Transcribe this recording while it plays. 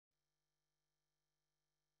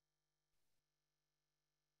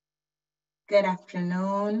Good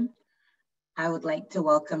afternoon. I would like to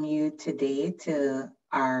welcome you today to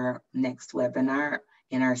our next webinar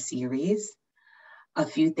in our series. A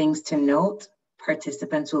few things to note: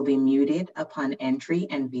 participants will be muted upon entry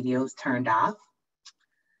and videos turned off.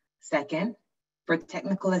 Second, for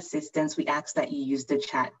technical assistance, we ask that you use the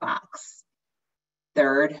chat box.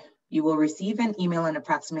 Third, you will receive an email in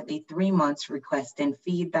approximately 3 months requesting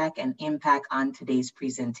feedback and impact on today's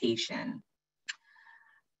presentation.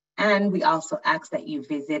 And we also ask that you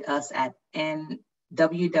visit us at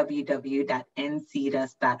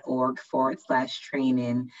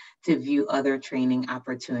www.ncdus.org/training to view other training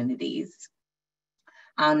opportunities.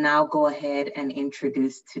 I'll now go ahead and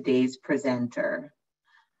introduce today's presenter.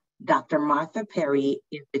 Dr. Martha Perry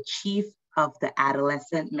is the Chief of the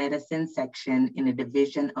Adolescent Medicine Section in the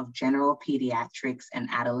Division of General Pediatrics and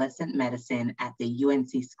Adolescent Medicine at the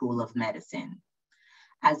UNC School of Medicine.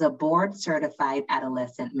 As a board-certified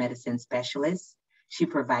adolescent medicine specialist, she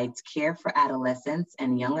provides care for adolescents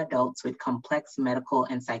and young adults with complex medical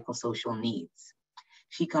and psychosocial needs.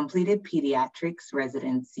 She completed pediatrics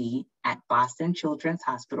residency at Boston Children's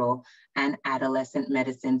Hospital and adolescent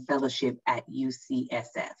medicine fellowship at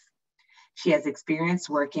UCSF. She has experience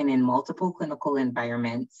working in multiple clinical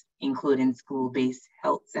environments, including school-based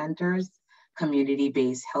health centers,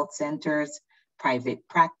 community-based health centers, private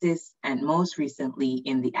practice, and most recently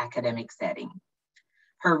in the academic setting.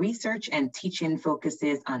 Her research and teaching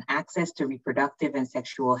focuses on access to reproductive and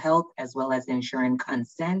sexual health, as well as ensuring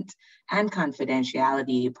consent and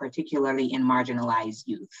confidentiality, particularly in marginalized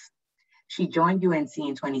youth. She joined UNC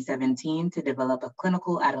in 2017 to develop a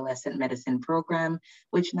clinical adolescent medicine program,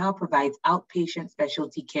 which now provides outpatient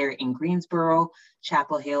specialty care in Greensboro,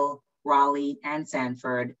 Chapel Hill, Raleigh, and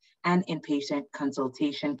Sanford, and inpatient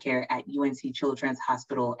consultation care at UNC Children's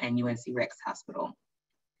Hospital and UNC Rex Hospital.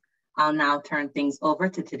 I'll now turn things over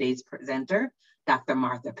to today's presenter, Dr.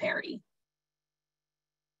 Martha Perry.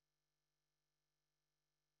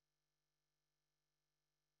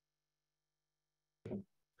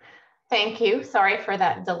 Thank you. Sorry for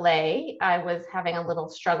that delay. I was having a little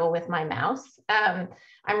struggle with my mouse. I'm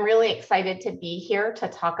really excited to be here to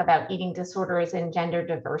talk about eating disorders in gender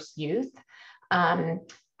diverse youth.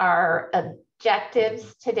 Our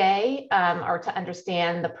objectives today are to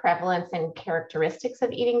understand the prevalence and characteristics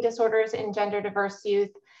of eating disorders in gender diverse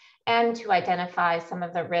youth, and to identify some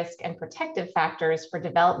of the risk and protective factors for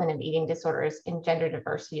development of eating disorders in gender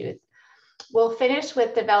diverse youth. We'll finish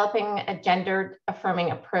with developing a gender-affirming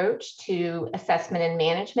approach to assessment and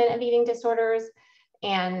management of eating disorders,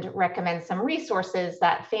 and recommend some resources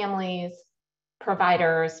that families,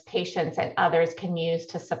 providers, patients, and others can use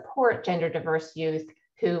to support gender diverse youth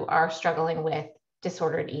who are struggling with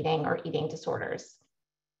disordered eating or eating disorders.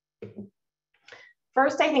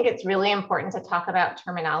 First, I think it's really important to talk about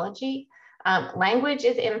terminology. Language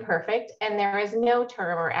is imperfect, and there is no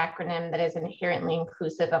term or acronym that is inherently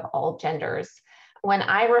inclusive of all genders. When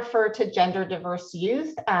I refer to gender diverse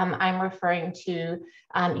youth, I'm referring to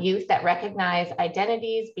youth that recognize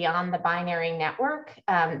identities beyond the binary network.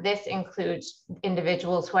 This includes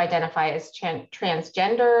individuals who identify as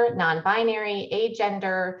transgender, non-binary,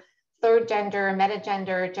 agender, third gender,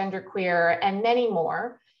 metagender, genderqueer, and many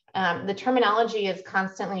more. The terminology is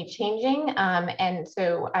constantly changing, and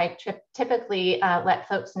so I typically let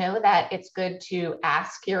folks know that it's good to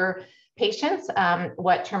ask your patients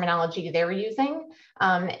what terminology they're using,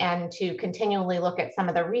 and to continually look at some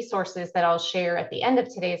of the resources that I'll share at the end of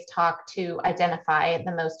today's talk to identify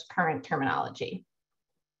the most current terminology.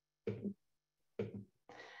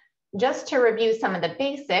 Just to review some of the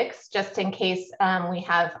basics, just in case we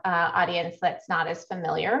have an audience that's not as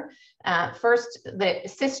familiar. First, the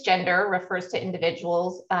cisgender refers to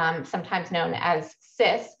individuals, sometimes known as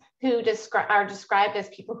cis, who are described as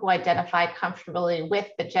people who identify comfortably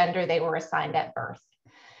with the gender they were assigned at birth.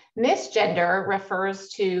 Misgender refers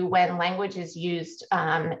to when language is used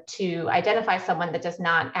to identify someone that does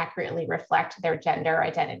not accurately reflect their gender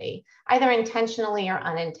identity, either intentionally or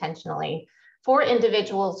unintentionally. For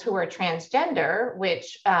individuals who are transgender,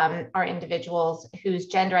 which are individuals whose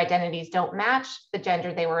gender identities don't match the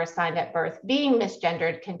gender they were assigned at birth, being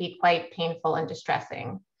misgendered can be quite painful and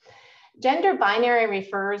distressing. Gender binary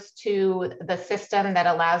refers to the system that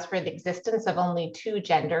allows for the existence of only two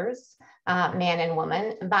genders, man and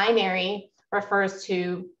woman. Binary refers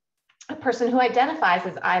to a person who identifies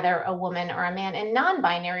as either a woman or a man, and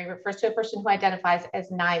non-binary refers to a person who identifies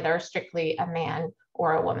as neither, strictly a man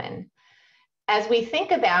or a woman. As we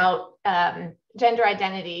think about gender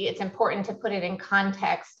identity, it's important to put it in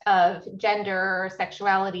context of gender,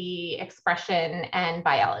 sexuality, expression, and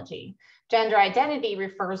biology. Gender identity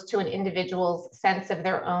refers to an individual's sense of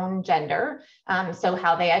their own gender, so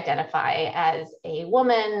how they identify as a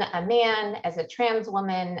woman, a man, as a trans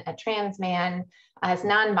woman, a trans man, as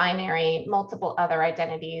non-binary. Multiple other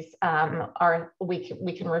identities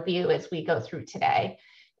we can review as we go through today.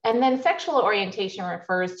 And then sexual orientation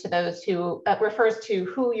refers to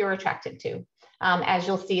who you're attracted to. As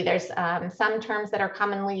you'll see, there's some terms that are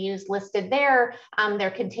commonly used listed there. There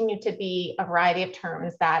continue to be a variety of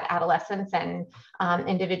terms that adolescents and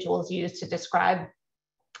individuals use to describe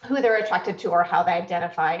who they're attracted to or how they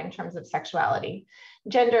identify in terms of sexuality.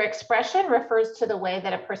 Gender expression refers to the way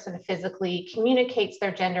that a person physically communicates their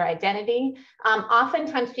gender identity.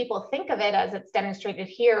 Oftentimes people think of it as it's demonstrated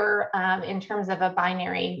here in terms of a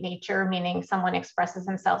binary nature, meaning someone expresses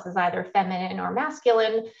themselves as either feminine or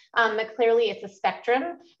masculine, but clearly it's a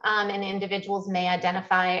spectrum, and individuals may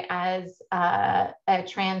identify as a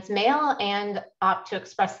trans male and opt to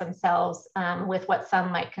express themselves with what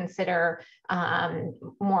some might consider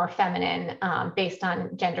more feminine based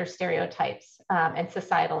on gender stereotypes and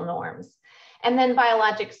societal norms. And then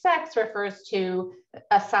biologic sex refers to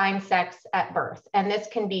assigned sex at birth. And this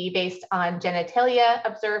can be based on genitalia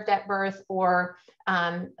observed at birth or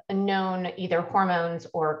known either hormones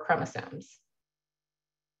or chromosomes.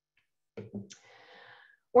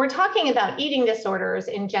 We're talking about eating disorders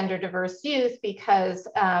in gender diverse youth because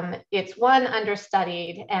it's one,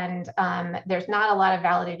 understudied, and there's not a lot of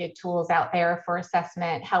validated tools out there for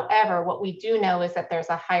assessment. However, what we do know is that there's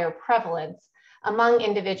a higher prevalence among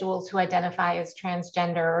individuals who identify as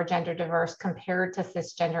transgender or gender diverse compared to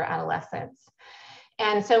cisgender adolescents.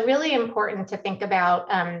 And so really important to think about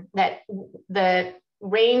that the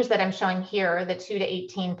range that I'm showing here, the 2 to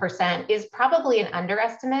 18%, is probably an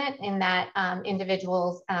underestimate in that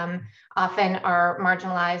individuals often are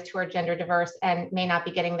marginalized who are gender diverse and may not be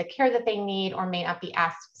getting the care that they need or may not be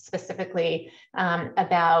asked specifically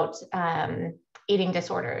about eating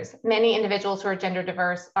disorders. Many individuals who are gender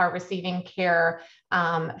diverse are receiving care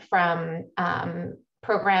from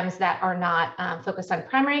programs that are not focused on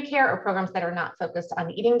primary care or programs that are not focused on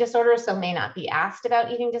eating disorders, so may not be asked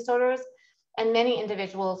about eating disorders. And many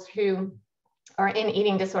individuals who are in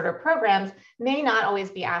eating disorder programs may not always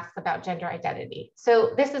be asked about gender identity.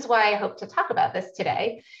 So this is why I hope to talk about this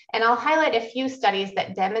today. And I'll highlight a few studies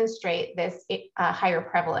that demonstrate this higher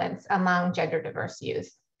prevalence among gender diverse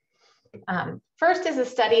youth. First is a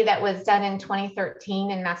study that was done in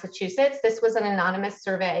 2013 in Massachusetts. This was an anonymous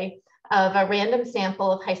survey of a random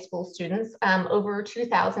sample of high school students. Over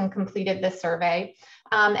 2,000 completed this survey.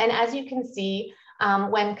 And as you can see,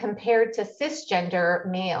 when compared to cisgender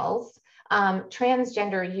males,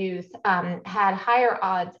 transgender youth had higher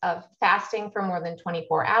odds of fasting for more than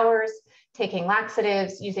 24 hours, taking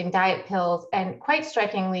laxatives, using diet pills, and quite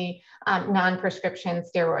strikingly, non-prescription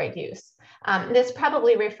steroid use. This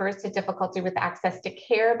probably refers to difficulty with access to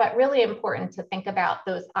care, but really important to think about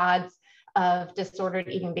those odds of disordered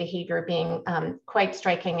eating behavior being quite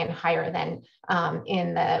striking and higher than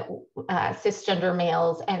in the cisgender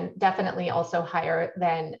males, and definitely also higher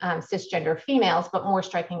than cisgender females, but more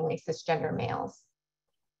strikingly cisgender males.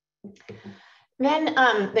 Then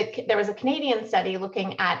there was a Canadian study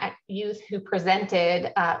looking at youth who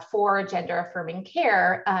presented for gender-affirming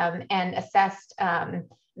care and assessed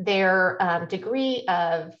their degree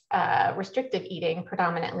of restrictive eating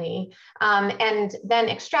predominantly, and then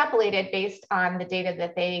extrapolated based on the data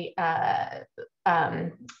that they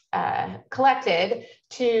collected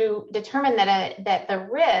to determine that the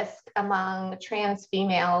risk among trans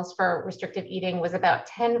females for restrictive eating was about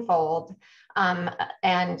 10-fold,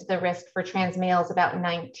 and the risk for trans males about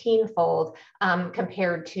 19-fold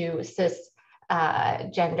compared to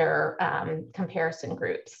cisgender comparison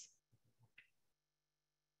groups.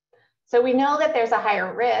 So we know that there's a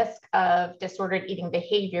higher risk of disordered eating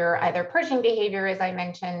behavior, either purging behavior, as I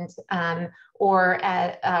mentioned, or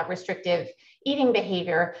restrictive eating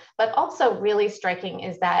behavior. But also really striking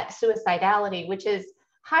is that suicidality, which is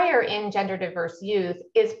higher in gender diverse youth,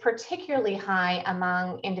 is particularly high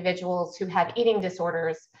among individuals who have eating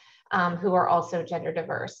disorders who are also gender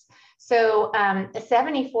diverse. So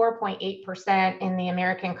 74.8% in the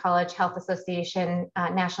American College Health Association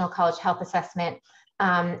National College Health Assessment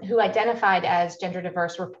who identified as gender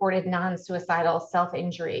diverse reported non-suicidal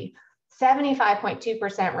self-injury.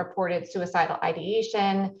 75.2% reported suicidal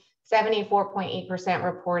ideation, 74.8%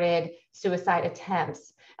 reported suicide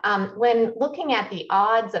attempts. When looking at the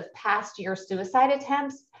odds of past year suicide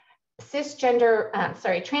attempts,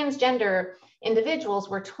 transgender individuals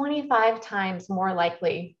were 25 times more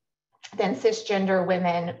likely than cisgender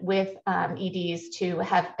women with EDs to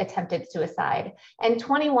have attempted suicide, and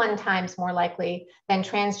 21 times more likely than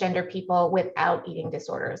transgender people without eating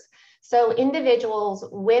disorders. So individuals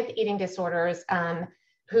with eating disorders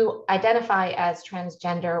who identify as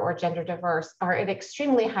transgender or gender diverse are at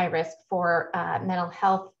extremely high risk for mental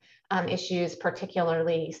health issues,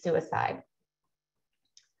 particularly suicide.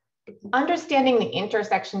 Understanding the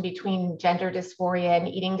intersection between gender dysphoria and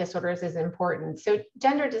eating disorders is important. So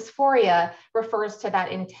gender dysphoria refers to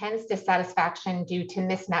that intense dissatisfaction due to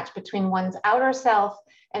mismatch between one's outer self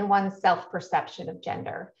and one's self-perception of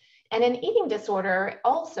gender. And an eating disorder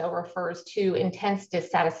also refers to intense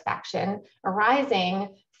dissatisfaction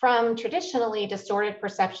arising from traditionally distorted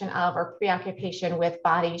perception of or preoccupation with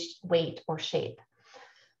body weight or shape.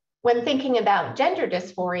 When thinking about gender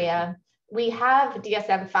dysphoria, we have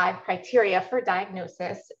DSM-5 criteria for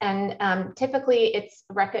diagnosis, and typically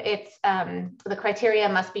the criteria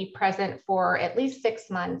must be present for at least 6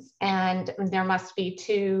 months, and there must be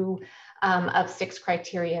 2 of 6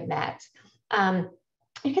 criteria met.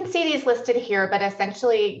 You can see these listed here, but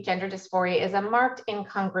essentially gender dysphoria is a marked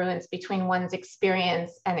incongruence between one's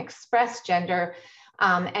experience and expressed gender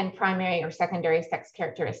and primary or secondary sex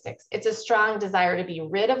characteristics. It's a strong desire to be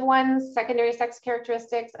rid of one's secondary sex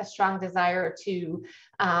characteristics, a strong desire to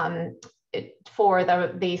for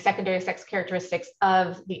the secondary sex characteristics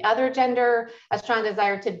of the other gender, a strong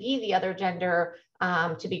desire to be the other gender,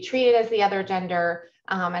 to be treated as the other gender,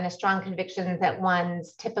 and a strong conviction that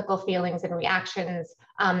one's typical feelings and reactions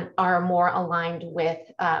are more aligned with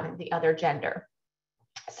the other gender.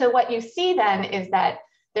 So what you see then is that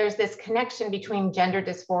there's this connection between gender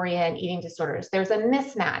dysphoria and eating disorders. There's a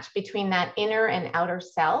mismatch between that inner and outer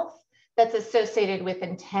self that's associated with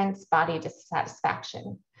intense body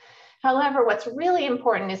dissatisfaction. However, what's really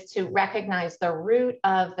important is to recognize the root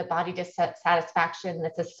of the body dissatisfaction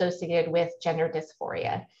that's associated with gender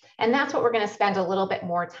dysphoria. And that's what we're going to spend a little bit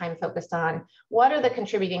more time focused on. What are the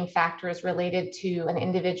contributing factors related to an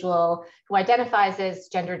individual who identifies as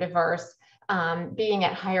gender diverse being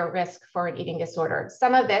at higher risk for an eating disorder?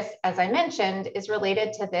 Some of this, as I mentioned, is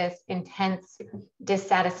related to this intense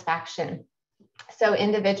dissatisfaction. So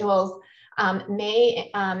individuals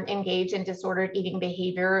may engage in disordered eating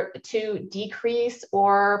behavior to decrease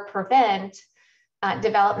or prevent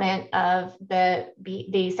development of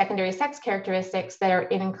the secondary sex characteristics that are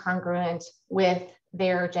incongruent with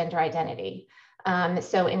their gender identity.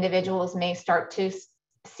 So individuals may start to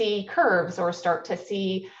see curves or start to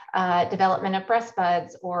see development of breast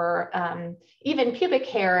buds or even pubic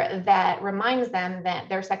hair that reminds them that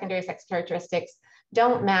their secondary sex characteristics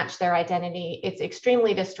don't match their identity. It's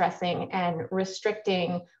extremely distressing and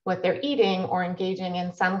restricting what they're eating or engaging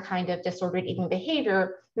in some kind of disordered eating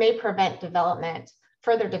behavior may prevent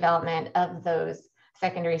further development of those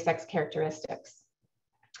secondary sex characteristics.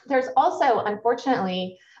 There's also,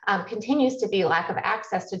 unfortunately, continues to be lack of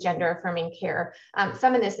access to gender-affirming care.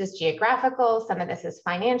 Some of this is geographical, some of this is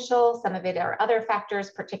financial, some of it are other factors,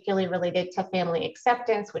 particularly related to family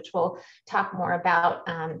acceptance, which we'll talk more about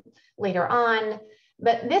later on.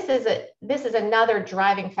 But this is another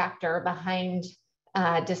driving factor behind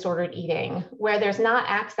disordered eating, where there's not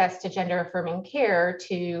access to gender-affirming care,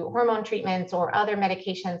 to hormone treatments or other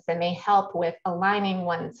medications that may help with aligning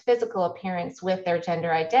one's physical appearance with their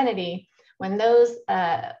gender identity. When those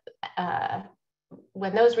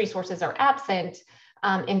resources are absent,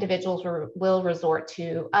 individuals will resort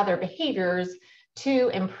to other behaviors to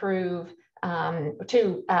improve,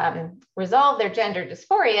 resolve their gender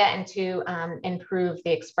dysphoria and to improve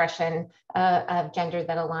the expression of gender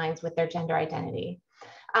that aligns with their gender identity.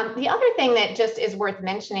 The other thing that just is worth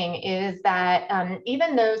mentioning is that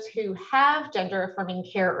even those who have gender-affirming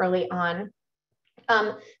care early on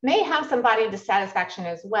may have some body dissatisfaction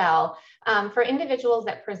as well. For individuals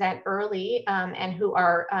that present early and who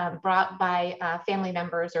are brought by family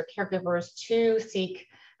members or caregivers to seek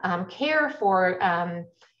care for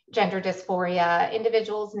gender dysphoria,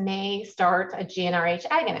 individuals may start a GnRH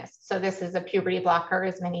agonist. So this is a puberty blocker,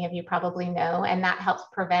 as many of you probably know, and that helps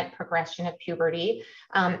prevent progression of puberty.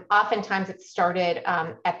 Oftentimes it's started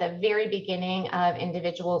at the very beginning of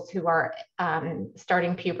individuals who are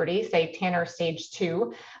starting puberty, say Tanner stage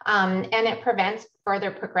 2, and it prevents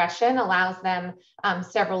further progression, allows them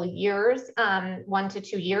several years, 1 to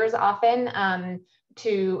 2 years often,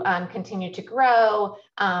 to continue to grow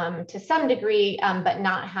to some degree, but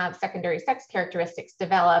not have secondary sex characteristics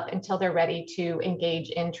develop until they're ready to engage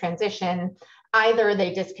in transition. Either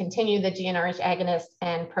they discontinue the GnRH agonist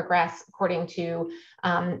and progress according to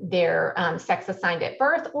their sex assigned at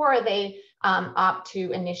birth, or they opt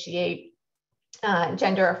to initiate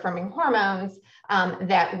gender-affirming hormones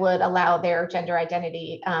that would allow their gender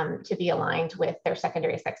identity to be aligned with their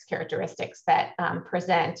secondary sex characteristics that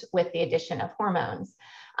present with the addition of hormones.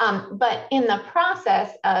 But in the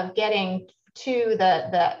process of getting to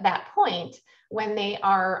that point, when they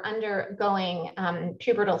are undergoing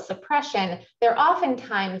pubertal suppression, they're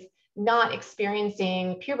oftentimes not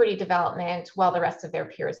experiencing puberty development while the rest of their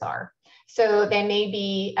peers are. So they may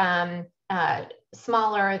be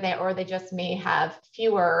smaller, or they just may have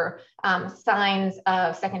fewer signs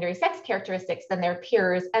of secondary sex characteristics than their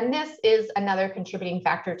peers. And this is another contributing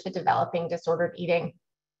factor to developing disordered eating.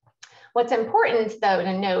 What's important, though,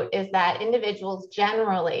 to note is that individuals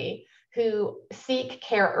generally who seek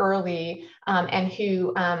care early and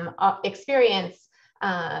who experience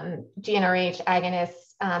GnRH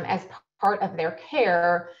agonists as part of their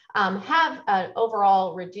care have an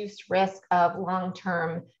overall reduced risk of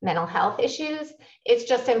long-term mental health issues. It's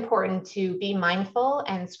just important to be mindful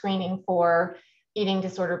and screening for eating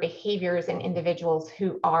disorder behaviors in individuals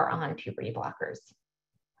who are on puberty blockers.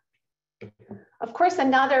 Of course,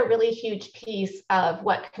 another really huge piece of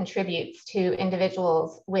what contributes to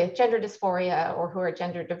individuals with gender dysphoria or who are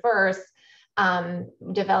gender diverse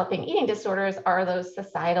developing eating disorders are those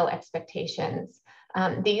societal expectations.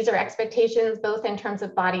 These are expectations both in terms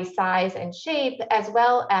of body size and shape, as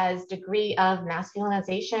well as degree of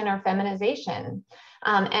masculinization or feminization.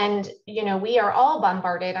 And, you know, we are all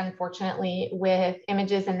bombarded, unfortunately, with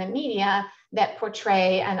images in the media that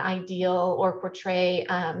portray an ideal or portray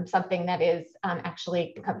something that is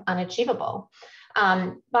actually unachievable.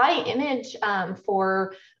 Body image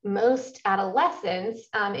for most adolescents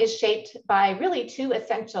is shaped by really two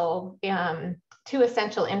essential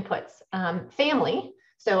inputs. Family,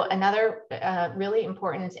 so another really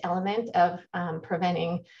important element of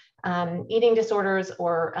preventing eating disorders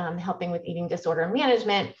or helping with eating disorder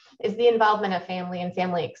management is the involvement of family and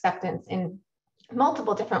family acceptance in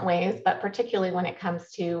multiple different ways, but particularly when it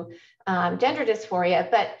comes to gender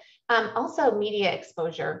dysphoria, but also media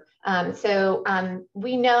exposure.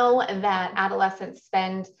 We know that adolescents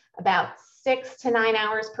spend about 6 to 9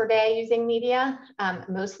 hours per day using media,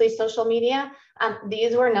 mostly social media.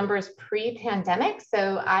 These were numbers pre-pandemic,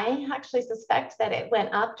 so I actually suspect that it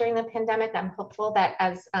went up during the pandemic. I'm hopeful that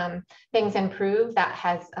as things improve, that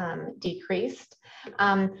has decreased.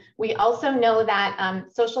 We also know that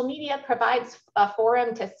social media provides a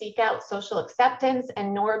forum to seek out social acceptance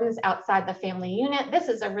and norms outside the family unit. This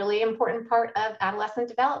is a really important part of adolescent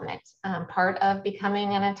development. Part of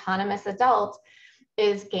becoming an autonomous adult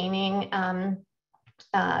is gaining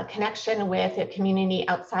connection with a community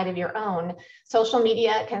outside of your own. Social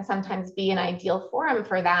media can sometimes be an ideal forum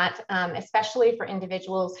for that, especially for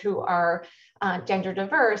individuals who are gender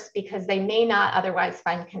diverse, because they may not otherwise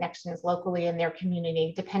find connections locally in their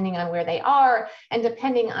community, depending on where they are and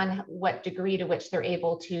depending on what degree to which they're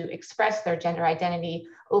able to express their gender identity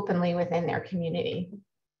openly within their community.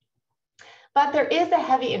 But there is a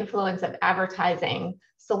heavy influence of advertising,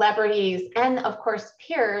 celebrities, and of course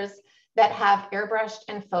peers that have airbrushed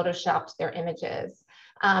and photoshopped their images.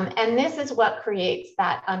 And this is what creates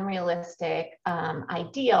that unrealistic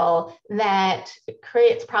ideal that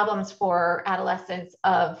creates problems for adolescents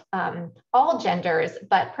of all genders,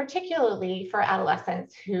 but particularly for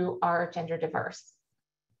adolescents who are gender diverse.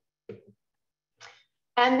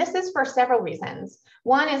 And this is for several reasons.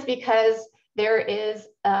 One is because there is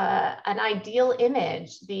an ideal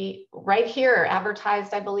image, right here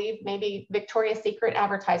advertised, I believe, maybe Victoria's Secret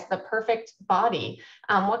advertised the perfect body.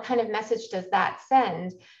 What kind of message does that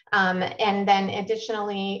send? And then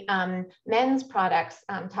additionally, men's products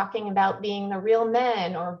talking about being the real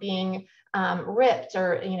men or being ripped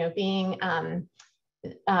or, you know, being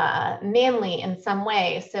manly in some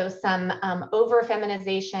way. So some over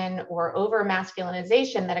feminization or over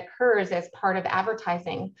masculinization that occurs as part of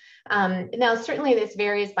advertising. Now, certainly this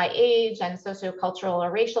varies by age and sociocultural or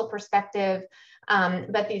racial perspective,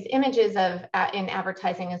 but these images of in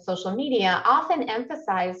advertising and social media often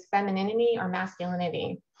emphasize femininity or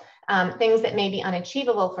masculinity, things that may be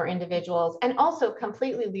unachievable for individuals, and also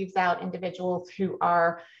completely leaves out individuals who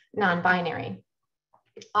are non-binary.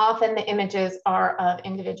 Often the images are of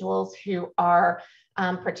individuals who are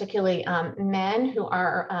particularly men who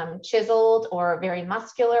are chiseled or very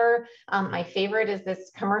muscular. My favorite is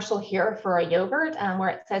this commercial here for a yogurt where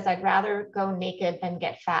it says, "I'd rather go naked than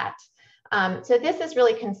get fat." So this is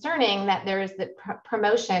really concerning that there is the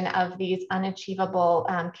promotion of these unachievable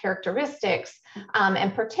characteristics,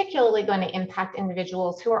 and particularly going to impact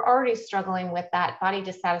individuals who are already struggling with that body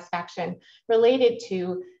dissatisfaction related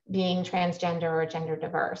to being transgender or gender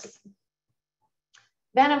diverse.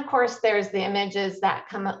 Then, of course, there's the images that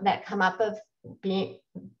come up of being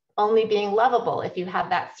only being lovable if you have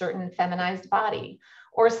that certain feminized body,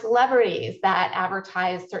 or celebrities that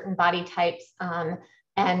advertise certain body types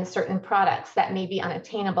and certain products that may be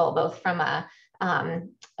unattainable, both from a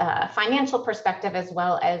financial perspective as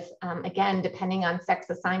well as, again, depending on sex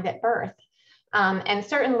assigned at birth. And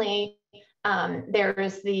certainly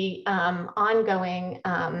there's the ongoing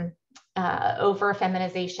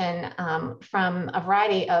over-feminization from a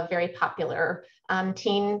variety of very popular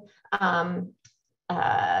teen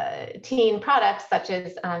products such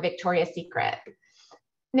as Victoria's Secret.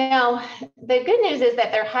 Now, the good news is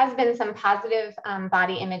that there has been some positive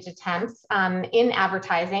body image attempts in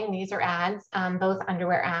advertising. These are ads, both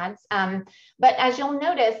underwear ads. But as you'll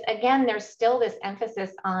notice, again, there's still this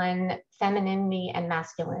emphasis on femininity and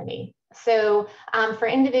masculinity. So for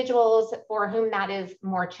individuals for whom that is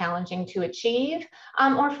more challenging to achieve,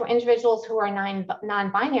 or for individuals who are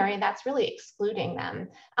non-binary, that's really excluding them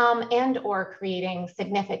and or creating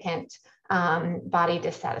significant body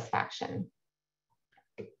dissatisfaction.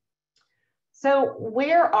 So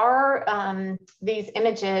where are these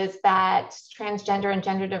images that transgender and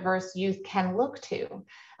gender diverse youth can look to?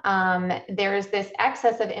 There's this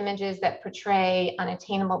excess of images that portray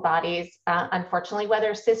unattainable bodies, unfortunately,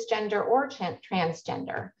 whether cisgender or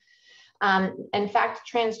transgender. In fact,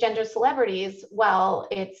 transgender celebrities, while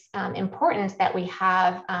it's important that we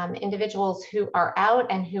have individuals who are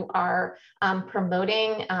out and who are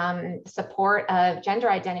promoting support of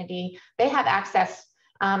gender identity, they have access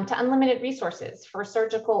to unlimited resources for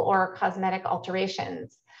surgical or cosmetic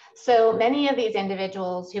alterations. So many of these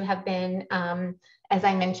individuals who have been, as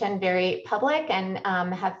I mentioned, very public and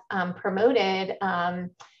have promoted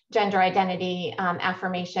gender identity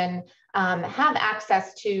affirmation have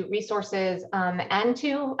access to resources and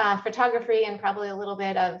to photography and probably a little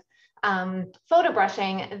bit of photo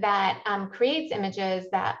brushing that creates images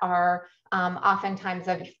that are oftentimes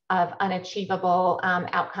of unachievable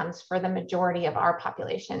outcomes for the majority of our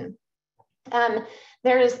population.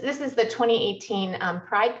 This is the 2018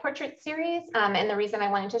 Pride Portrait Series, and the reason I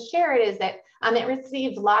wanted to share it is that it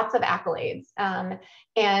received lots of accolades,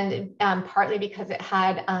 and partly because it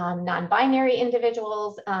had non-binary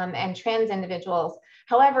individuals and trans individuals.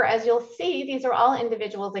 However, as you'll see, these are all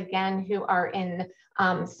individuals, again, who are in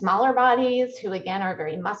smaller bodies, who again are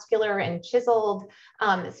very muscular and chiseled.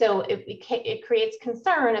 So it creates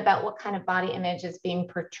concern about what kind of body image is being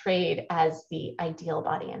portrayed as the ideal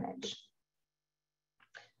body image.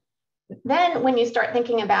 Then when you start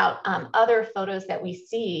thinking about other photos that we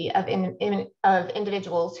see of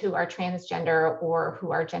individuals who are transgender or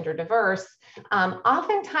who are gender diverse,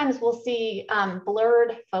 oftentimes we'll see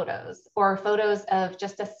blurred photos or photos of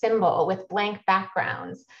just a symbol with blank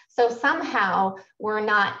backgrounds. So somehow we're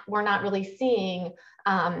not really seeing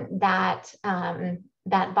that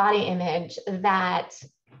body image that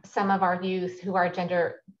some of our youth who are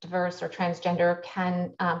gender diverse or transgender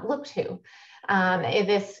can look to.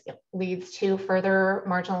 This leads to further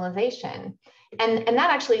marginalization. And that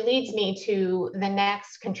actually leads me to the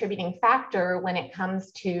next contributing factor when it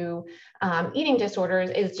comes to eating disorders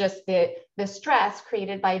is just the stress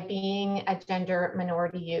created by being a gender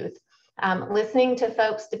minority youth. Listening to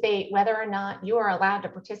folks debate whether or not you are allowed to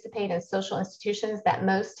participate in social institutions that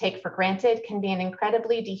most take for granted can be an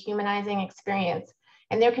incredibly dehumanizing experience.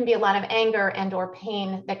 And there can be a lot of anger and or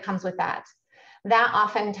pain that comes with that. That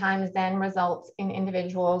oftentimes then results in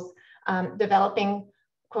individuals developing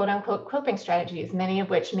quote unquote coping strategies, many of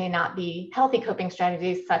which may not be healthy coping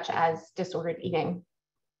strategies such as disordered eating.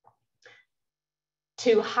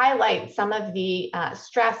 To highlight some of the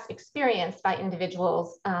stress experienced by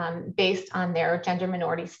individuals based on their gender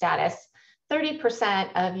minority status, 30%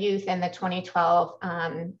 of youth in the 2012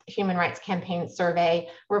 Human Rights Campaign survey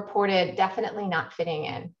reported definitely not fitting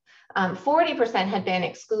in. 40% had been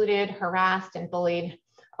excluded, harassed, and bullied.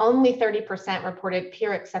 Only 30% reported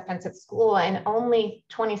peer acceptance at school, and only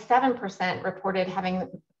 27% reported having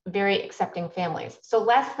very accepting families. So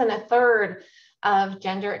less than a third of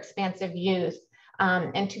gender expansive youth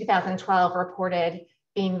in 2012 reported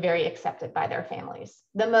being very accepted by their families.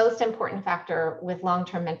 The most important factor with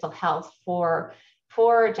long-term mental health for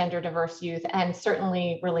gender diverse youth, and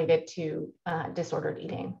certainly related to disordered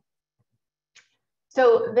eating.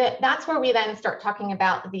 So that's where we then start talking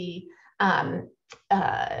about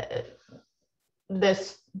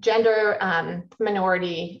this gender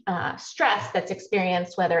minority stress that's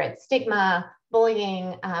experienced, whether it's stigma,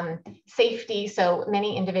 bullying, safety. So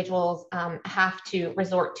many individuals have to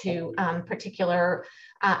resort to particular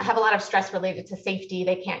have a lot of stress related to safety.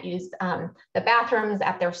 They can't use the bathrooms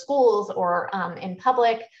at their schools or in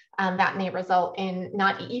public. That may result in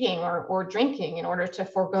not eating or drinking in order to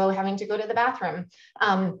forego having to go to the bathroom.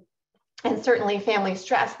 And certainly family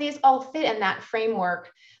stress. These all fit in that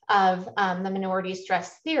framework of the minority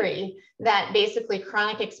stress theory, that basically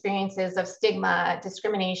chronic experiences of stigma,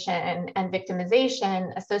 discrimination, and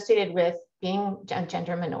victimization associated with being a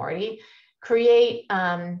gender minority create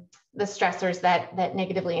the stressors that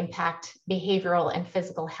negatively impact behavioral and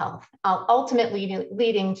physical health, ultimately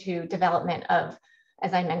leading to development of,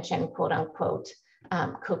 as I mentioned, quote unquote,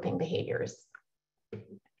 coping behaviors.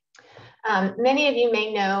 Many of you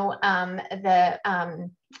may know the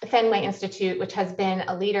Fenway Institute, which has been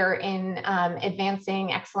a leader in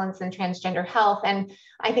advancing excellence in transgender health. And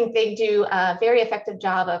I think they do a very effective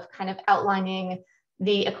job of kind of outlining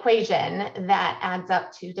the equation that adds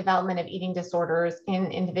up to development of eating disorders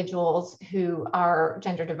in individuals who are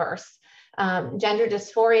gender diverse. Gender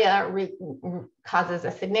dysphoria causes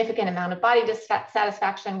a significant amount of body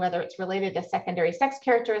dissatisfaction, whether it's related to secondary sex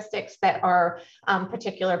characteristics that are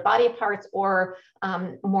particular body parts, or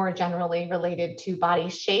more generally related to body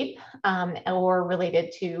shape, or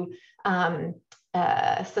related to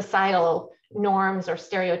societal norms or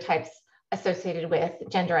stereotypes associated with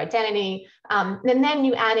gender identity. And then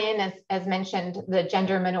you add in, as mentioned, the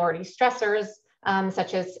gender minority stressors,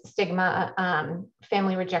 such as stigma,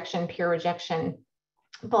 family rejection, peer rejection,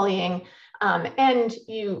 bullying, and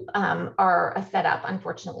you are set up,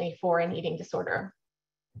 unfortunately, for an eating disorder.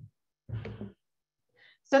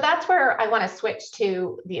 So that's where I want to switch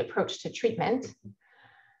to the approach to treatment.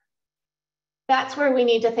 That's where we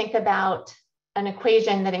need to think about an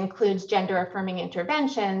equation that includes gender-affirming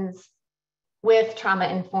interventions with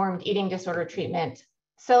trauma-informed eating disorder treatment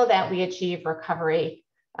so that we achieve recovery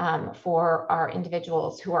for our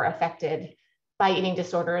individuals who are affected by eating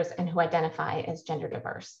disorders and who identify as gender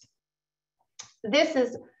diverse. This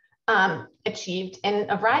is achieved in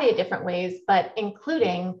a variety of different ways, but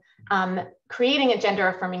including creating a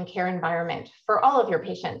gender-affirming care environment for all of your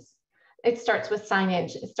patients. It starts with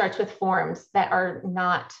signage, it starts with forms that are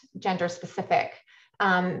not gender specific.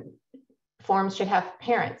 Forms should have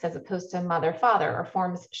parents as opposed to mother, father, or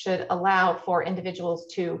forms should allow for individuals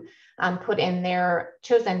to put in their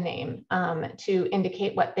chosen name, to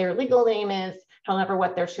indicate what their legal name is, however,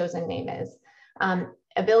 what their chosen name is.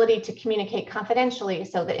 Ability to communicate confidentially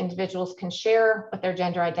so that individuals can share what their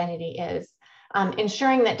gender identity is.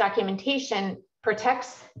 Ensuring that documentation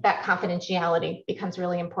protects that confidentiality becomes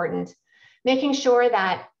really important. Making sure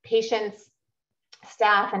that patients,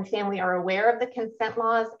 staff, and family are aware of the consent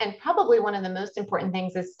laws, and probably one of the most important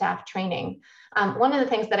things is staff training. One of the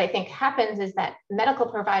things that I think happens is that medical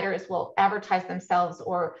providers will advertise themselves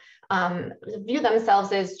or view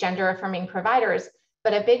themselves as gender-affirming providers,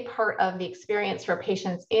 but a big part of the experience for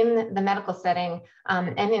patients in the medical setting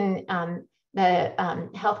and in the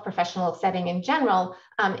health professional setting in general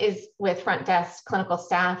is with front desk, clinical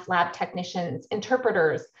staff, lab technicians,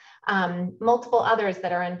 interpreters, multiple others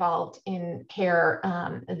that are involved in care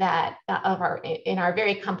in our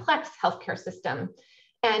very complex healthcare system.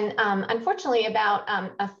 And unfortunately, about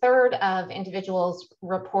a third of individuals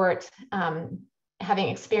report having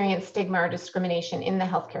experienced stigma or discrimination in the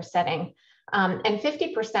healthcare setting. And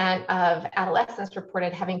 50% of adolescents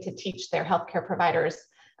reported having to teach their healthcare providers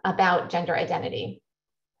about gender identity.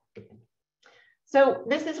 So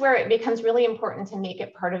this is where it becomes really important to make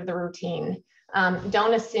it part of the routine.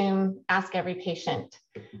 Don't assume, ask every patient.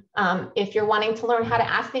 If you're wanting to learn how to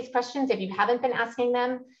ask these questions, if you haven't been asking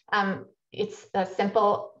them, it's a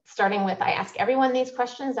simple, starting with, I ask everyone these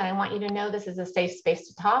questions and I want you to know this is a safe space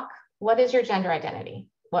to talk. What is your gender identity?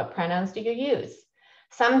 What pronouns do you use?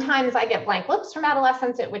 Sometimes I get blank looks from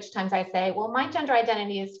adolescents, at which times I say, well, my gender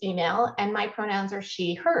identity is female and my pronouns are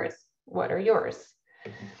she, hers. What are yours?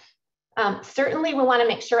 Certainly we want to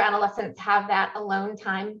make sure adolescents have that alone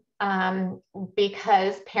time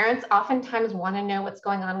because parents oftentimes want to know what's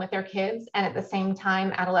going on with their kids. And at the same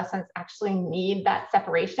time, adolescents actually need that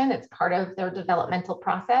separation. It's part of their developmental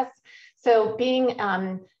process. So being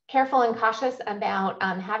careful and cautious about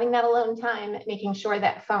having that alone time, making sure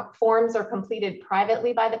that forms are completed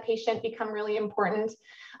privately by the patient become really important,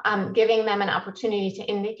 giving them an opportunity to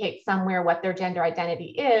indicate somewhere what their gender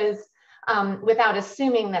identity is without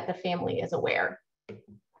assuming that the family is aware.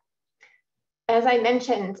 As I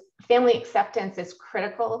mentioned, family acceptance is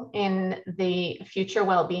critical in the future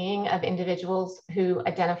well-being of individuals who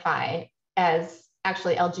identify as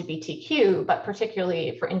actually LGBTQ, but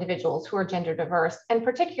particularly for individuals who are gender diverse, and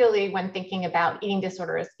particularly when thinking about eating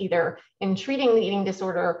disorders, either in treating the eating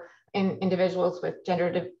disorder in individuals with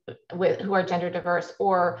who are gender diverse,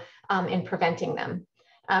 or in preventing them.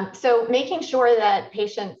 So making sure that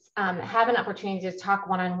patients have an opportunity to talk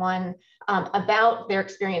one-on-one about their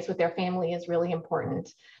experience with their family is really important.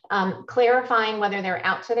 Clarifying whether they're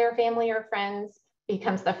out to their family or friends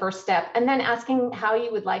becomes the first step, and then asking how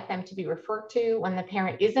you would like them to be referred to when the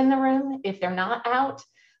parent is in the room if they're not out.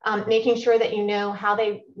 Making sure that you know how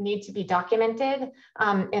they need to be documented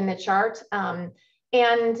in the chart,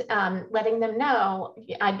 and letting them know,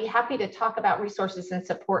 I'd be happy to talk about resources and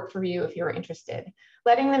support for you if you're interested.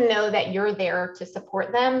 Letting them know that you're there to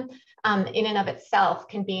support them in and of itself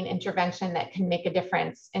can be an intervention that can make a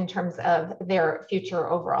difference in terms of their future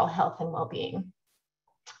overall health and well-being.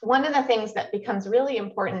 One of the things that becomes really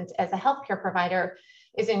important as a healthcare provider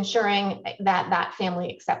is ensuring that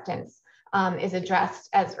family acceptance is addressed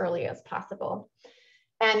as early as possible.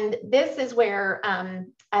 And this is where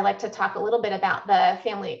I like to talk a little bit about the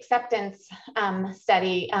family acceptance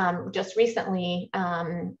study just recently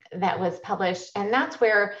that was published. And that's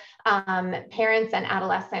where parents and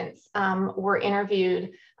adolescents were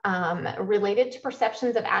interviewed related to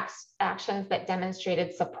perceptions of actions that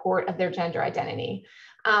demonstrated support of their gender identity.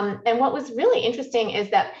 And what was really interesting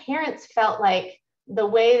is that parents felt like the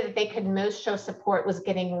way that they could most show support was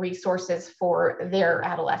getting resources for their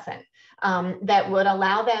adolescent that would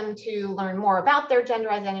allow them to learn more about their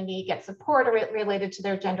gender identity, get support related to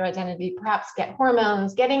their gender identity, perhaps get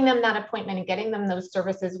hormones. Getting them that appointment and getting them those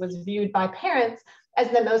services was viewed by parents as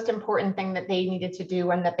the most important thing that they needed to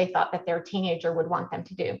do and that they thought that their teenager would want them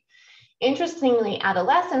to do. Interestingly,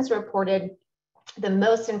 adolescents reported the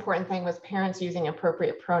most important thing was parents using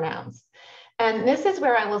appropriate pronouns. And this is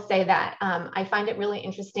where I will say that I find it really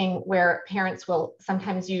interesting where parents will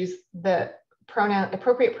sometimes use the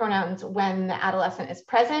appropriate pronouns when the adolescent is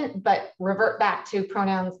present, but revert back to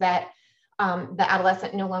pronouns that the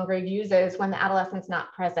adolescent no longer uses when the adolescent's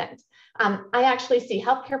not present. I actually see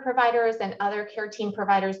healthcare providers and other care team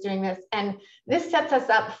providers doing this, and this sets us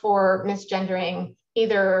up for misgendering,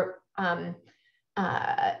 either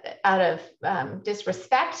out of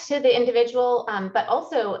disrespect to the individual, but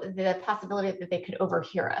also the possibility that they could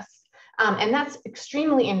overhear us. And that's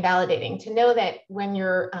extremely invalidating to know that when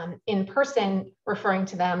you're in person referring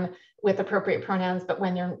to them with appropriate pronouns, but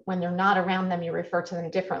when you're not around them, you refer to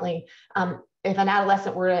them differently. If an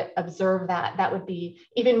adolescent were to observe that, that would be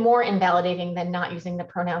even more invalidating than not using the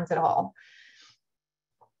pronouns at all.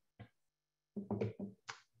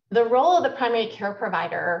 The role of the primary care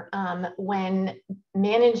provider when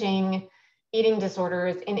managing eating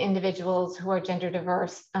disorders in individuals who are gender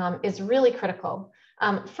diverse is really critical.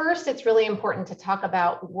 First, it's really important to talk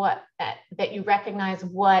about that you recognize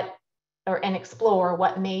and explore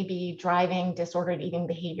what may be driving disordered eating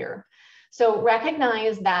behavior. So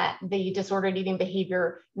recognize that the disordered eating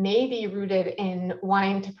behavior may be rooted in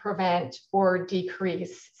wanting to prevent or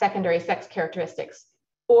decrease secondary sex characteristics,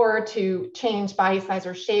 or to change body size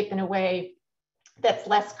or shape in a way that's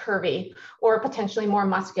less curvy or potentially more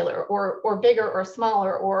muscular or bigger or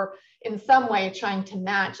smaller, or in some way trying to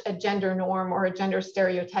match a gender norm or a gender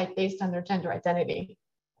stereotype based on their gender identity.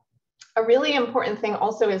 A really important thing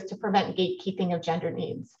also is to prevent gatekeeping of gender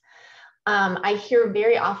needs. I hear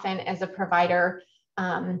very often as a provider,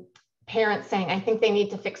 parents saying, I think they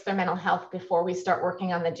need to fix their mental health before we start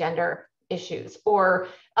working on the gender issues, or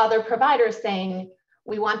other providers saying,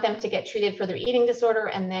 we want them to get treated for their eating disorder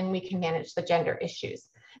and then we can manage the gender issues.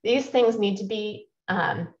 These things need to be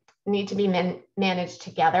managed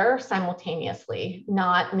together simultaneously,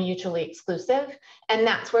 not mutually exclusive. And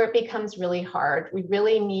that's where it becomes really hard. We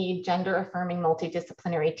really need gender affirming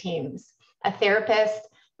multidisciplinary teams, a therapist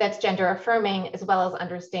that's gender affirming as well as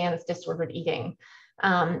understands disordered eating,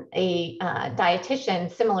 a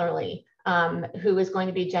dietitian similarly, who is going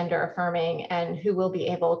to be gender affirming and who will be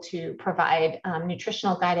able to provide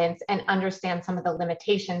nutritional guidance and understand some of the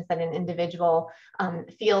limitations that an individual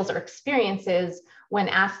feels or experiences when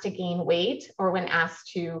asked to gain weight or when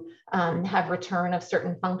asked to have return of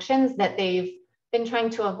certain functions that they've been trying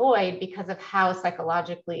to avoid because of how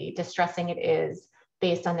psychologically distressing it is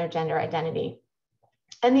based on their gender identity.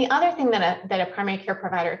 And the other thing that a primary care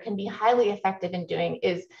provider can be highly effective in doing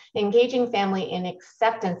is engaging family in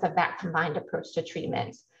acceptance of that combined approach to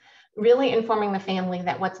treatment, really informing the family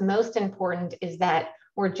that what's most important is that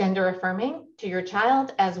we're gender affirming to your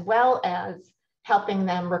child as well as helping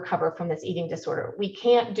them recover from this eating disorder. We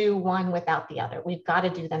can't do one without the other. We've got to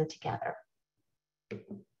do them together.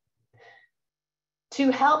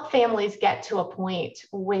 To help families get to a point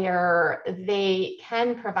where they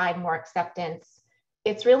can provide more acceptance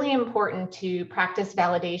it's really important to practice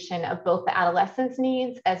validation of both the adolescent's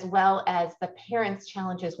needs as well as the parents'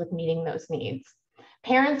 challenges with meeting those needs.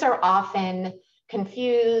 Parents are often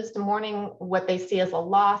confused, mourning what they see as a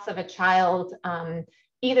loss of a child,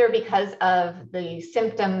 either because of the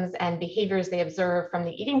symptoms and behaviors they observe from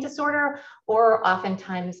the eating disorder, or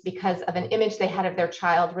oftentimes because of an image they had of their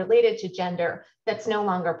child related to gender that's no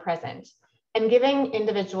longer present. And giving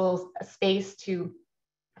individuals a space to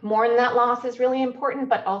mourn that loss is really important,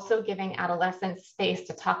 but also giving adolescents space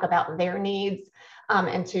to talk about their needs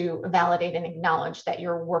and to validate and acknowledge that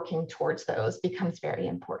you're working towards those becomes very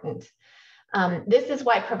important. This is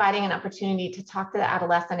why providing an opportunity to talk to the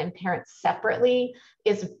adolescent and parents separately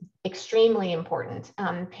is extremely important.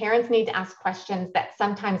 Parents need to ask questions that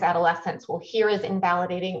sometimes adolescents will hear as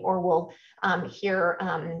invalidating or will hear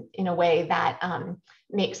in a way that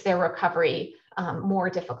makes their recovery more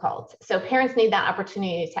difficult. So parents need that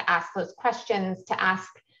opportunity to ask those questions, to ask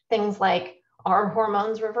things like, are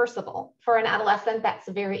hormones reversible? For an adolescent, that's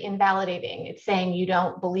very invalidating. It's saying you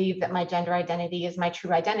don't believe that my gender identity is my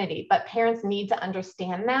true identity, but parents need to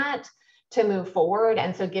understand that to move forward.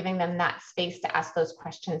 And so giving them that space to ask those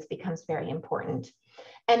questions becomes very important.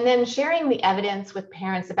 And then sharing the evidence with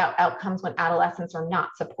parents about outcomes when adolescents are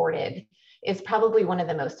not supported is probably one of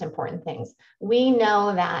the most important things. We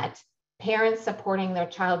know that parents supporting their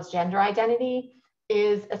child's gender identity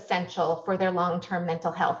is essential for their long-term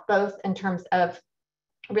mental health, both in terms of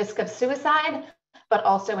risk of suicide, but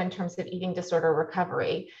also in terms of eating disorder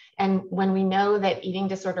recovery. And when we know that eating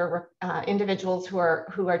disorder individuals who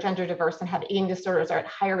are gender diverse and have eating disorders are at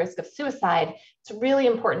higher risk of suicide, it's really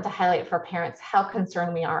important to highlight for parents how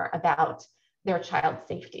concerned we are about their child's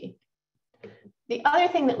safety. The other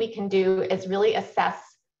thing that we can do is really assess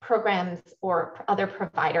programs or other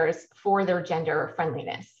providers for their gender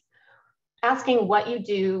friendliness. Asking what you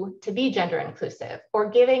do to be gender inclusive, or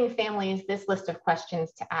giving families this list of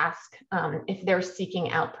questions to ask if they're seeking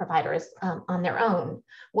out providers on their own.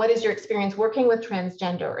 What is your experience working with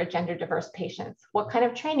transgender or gender diverse patients? What kind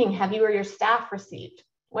of training have you or your staff received?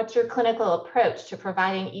 What's your clinical approach to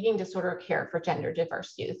providing eating disorder care for gender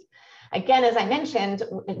diverse youth? Again, as I mentioned,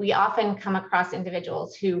 we often come across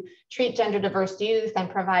individuals who treat gender diverse youth and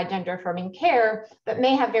provide gender affirming care, but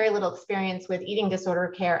may have very little experience with eating disorder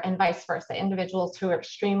care, and vice versa. Individuals who are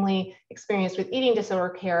extremely experienced with eating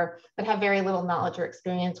disorder care, but have very little knowledge or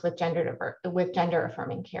experience with gender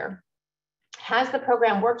affirming care. Has the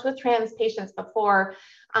program worked with trans patients before?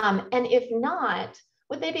 And if not,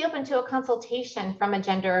 would they be open to a consultation from a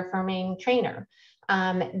gender affirming trainer?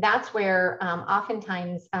 That's where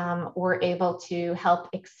oftentimes we're able to help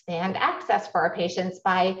expand access for our patients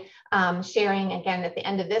by sharing, again, at the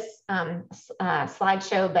end of this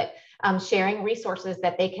slideshow, but sharing resources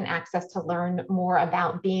that they can access to learn more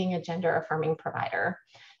about being a gender affirming provider.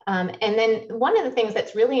 And then one of the things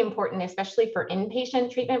that's really important, especially for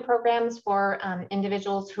inpatient treatment programs for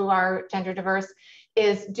individuals who are gender diverse,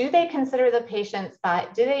 is do they consider the patients,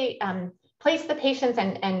 do they place the patients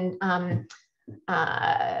and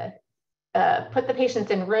put the patients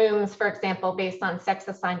in rooms, for example, based on sex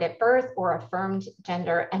assigned at birth or affirmed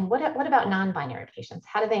gender? And what about non-binary patients?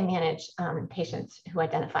 How do they manage patients who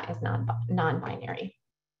identify as non-binary?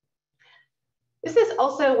 This is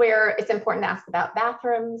also where it's important to ask about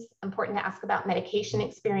bathrooms, important to ask about medication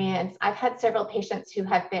experience. I've had several patients who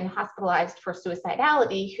have been hospitalized for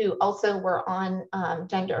suicidality who also were on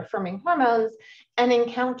gender affirming hormones and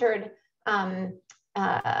encountered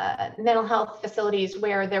mental health facilities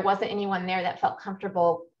where there wasn't anyone there that felt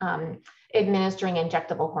comfortable administering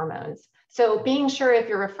injectable hormones. So being sure if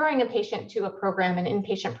you're referring a patient to a program, an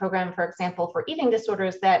inpatient program, for example, for eating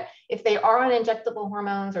disorders, that if they are on injectable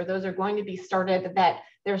hormones or those are going to be started, that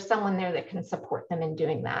there's someone there that can support them in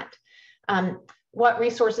doing that. What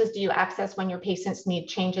resources do you access when your patients need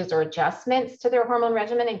changes or adjustments to their hormone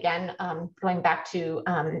regimen? Again, going back to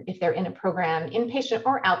if they're in a program, inpatient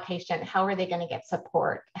or outpatient, how are they going to get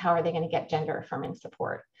support? How are they going to get gender affirming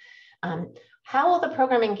support? How will the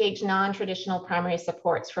program engage non-traditional primary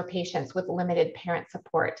supports for patients with limited parent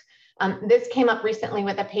support? This came up recently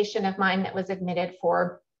with a patient of mine that was admitted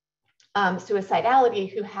for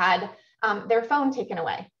suicidality who had their phone taken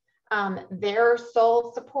away. Their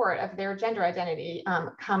sole support of their gender identity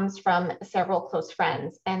comes from several close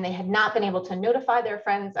friends, and they had not been able to notify their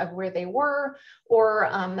friends of where they were or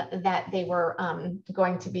that they were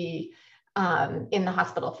going to be in the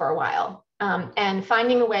hospital for a while. And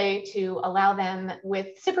finding a way to allow them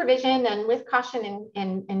with supervision and with caution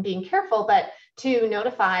and being careful, but to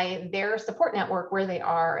notify their support network where they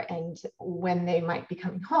are and when they might be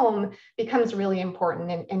coming home becomes really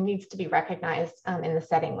important and needs to be recognized in the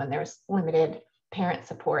setting when there's limited parent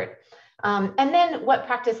support. And then what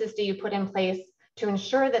practices do you put in place to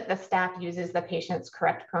ensure that the staff uses the patient's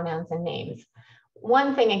correct pronouns and names?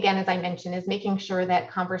 One thing, again, as I mentioned, is making sure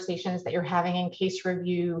that conversations that you're having in case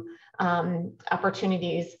review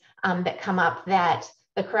opportunities that come up, that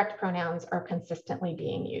the correct pronouns are consistently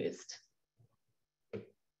being used.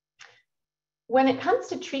 When it comes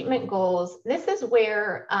to treatment goals, this is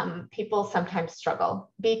where people sometimes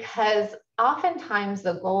struggle, because oftentimes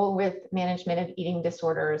the goal with management of eating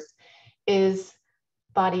disorders is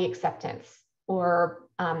body acceptance or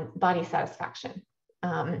body satisfaction,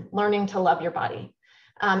 learning to love your body.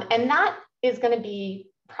 And that is going to be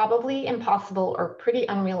probably impossible or pretty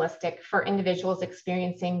unrealistic for individuals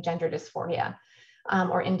experiencing gender dysphoria,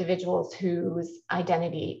 or individuals whose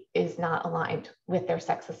identity is not aligned with their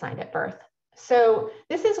sex assigned at birth. So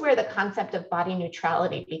this is where the concept of body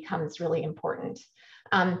neutrality becomes really important.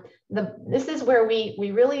 This is where we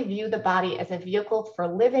really view the body as a vehicle for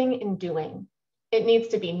living and doing. It needs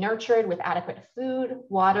to be nurtured with adequate food,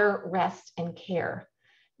 water, rest, and care.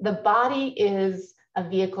 The body is a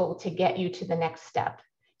vehicle to get you to the next step.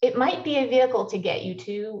 It might be a vehicle to get you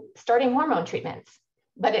to starting hormone treatments,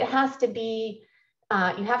 but it has to be,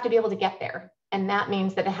 you have to be able to get there. And that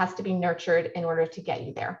means that it has to be nurtured in order to get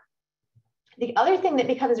you there. The other thing that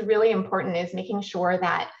becomes really important is making sure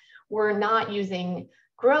that we're not using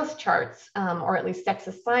growth charts, or at least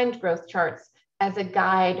sex-assigned growth charts, as a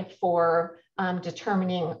guide for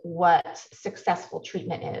determining what successful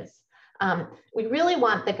treatment is. We really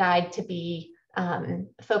want the guide to be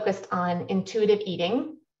focused on intuitive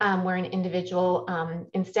eating, where an individual,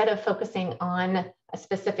 instead of focusing on a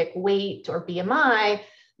specific weight or BMI,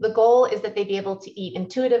 the goal is that they be able to eat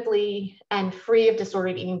intuitively and free of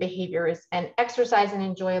disordered eating behaviors and exercise in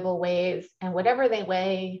enjoyable ways. And whatever they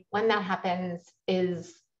weigh, when that happens,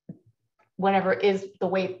 is whatever is the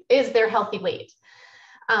weight, is their healthy weight.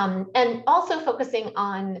 And also focusing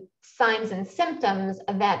on signs and symptoms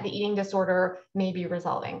that the eating disorder may be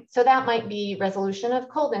resolving. So that might be resolution of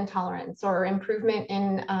cold intolerance, or improvement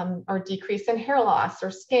in or decrease in hair loss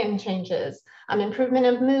or skin changes, improvement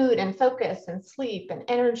of mood and focus and sleep and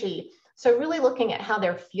energy. So really looking at how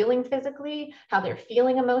they're feeling physically, how they're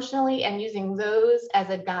feeling emotionally, and using those as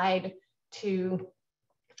a guide to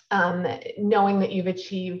knowing that you've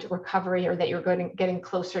achieved recovery, or that you're getting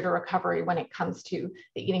closer to recovery when it comes to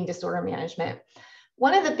the eating disorder management.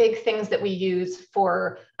 One of the big things that we use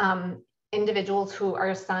for individuals who are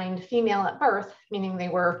assigned female at birth, meaning they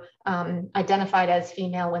were identified as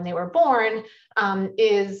female when they were born,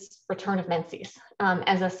 is return of menses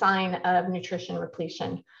as a sign of nutrition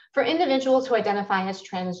repletion. For individuals who identify as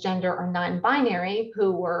transgender or non-binary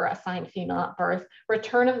who were assigned female at birth,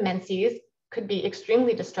 return of menses could be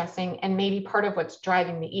extremely distressing and maybe part of what's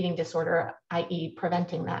driving the eating disorder, i.e.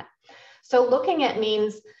 preventing that. So looking at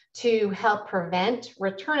means to help prevent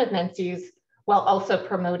return of menses while also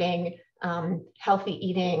promoting healthy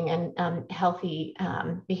eating and healthy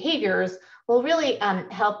behaviors will really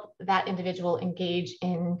help that individual engage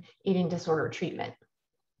in eating disorder treatment.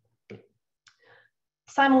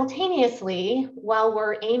 Simultaneously, while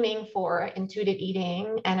we're aiming for intuitive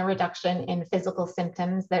eating and a reduction in physical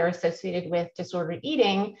symptoms that are associated with disordered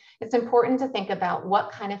eating, it's important to think about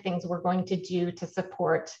what kind of things we're going to do to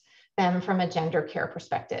support them from a gender care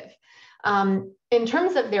perspective. In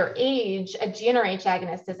terms of their age, a GnRH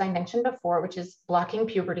agonist, as I mentioned before, which is blocking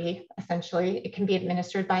puberty, essentially, it can be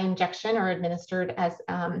administered by injection or administered as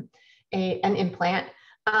an implant.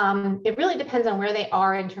 It really depends on where they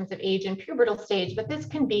are in terms of age and pubertal stage, but this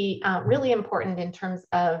can be really important in terms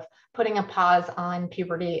of putting a pause on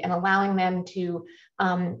puberty and allowing them to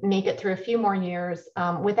make it through a few more years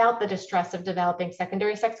without the distress of developing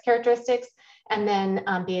secondary sex characteristics, and then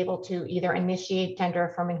be able to either initiate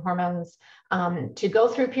gender-affirming hormones to go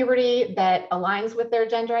through puberty that aligns with their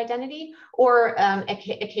gender identity, or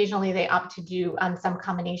occasionally they opt to do some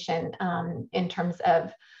combination in terms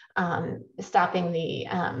of stopping the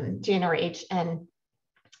GnRH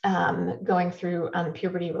and going through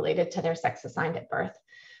puberty related to their sex assigned at birth.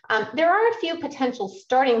 There are a few potential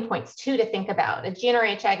starting points too to think about. A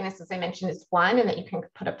GnRH agonist, as I mentioned, is one, and that you can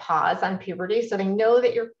put a pause on puberty. So they know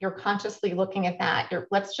that you're consciously looking at that.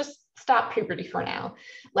 Let's just stop puberty for now.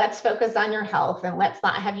 Let's focus on your health, and let's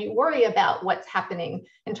not have you worry about what's happening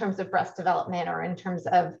in terms of breast development or in terms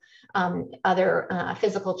of other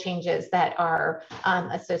physical changes that are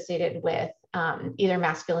associated with either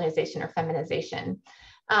masculinization or feminization.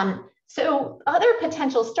 So other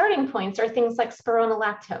potential starting points are things like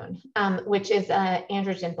spironolactone, which is an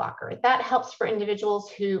androgen blocker. That helps for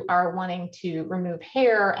individuals who are wanting to remove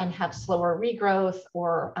hair and have slower regrowth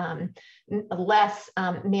or less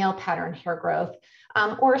male pattern hair growth.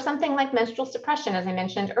 Or something like menstrual suppression, as I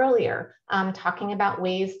mentioned earlier, talking about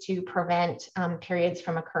ways to prevent periods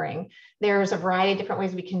from occurring. There's a variety of different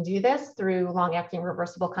ways we can do this through long-acting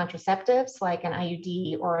reversible contraceptives like an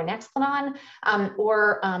IUD or an Nexplanon,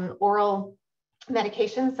 or oral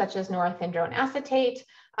medications such as norethindrone acetate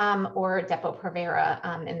or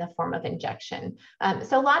Depo-Provera in the form of injection.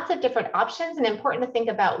 So lots of different options, and important to think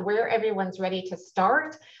about where everyone's ready to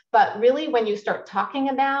start. But really, when you start talking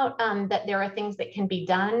about that there are things that can be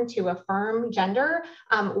done to affirm gender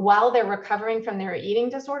while they're recovering from their eating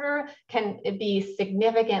disorder, can be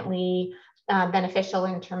significantly beneficial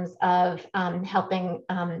in terms of helping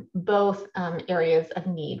both areas of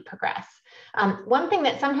need progress. One thing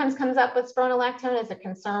that sometimes comes up with spironolactone is a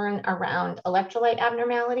concern around electrolyte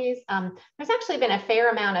abnormalities. There's actually been a fair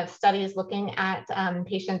amount of studies looking at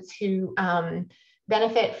patients who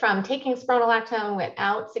benefit from taking spironolactone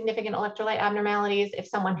without significant electrolyte abnormalities. If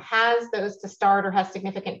someone has those to start or has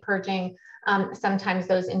significant purging, sometimes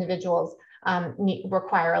those individuals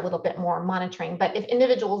require a little bit more monitoring. But if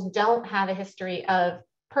individuals don't have a history of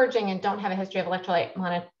purging and don't have a history of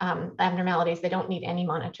electrolyte abnormalities, they don't need any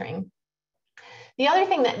monitoring. The other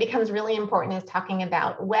thing that becomes really important is talking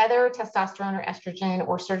about whether testosterone or estrogen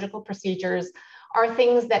or surgical procedures are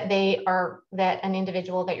things that that an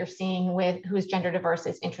individual that you're seeing with who's gender diverse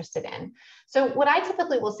is interested in. So what I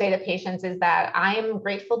typically will say to patients is that I am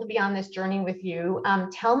grateful to be on this journey with you.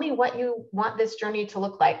 Tell me what you want this journey to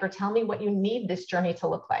look like, or tell me what you need this journey to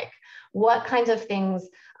look like. What kinds of things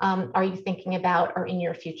are you thinking about or in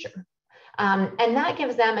your future? And that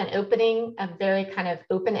gives them an opening, a very kind of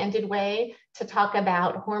open-ended way to talk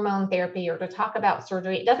about hormone therapy or to talk about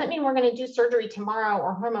surgery. It doesn't mean we're going to do surgery tomorrow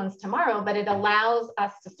or hormones tomorrow, but it allows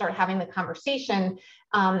us to start having the conversation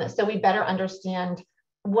so we better understand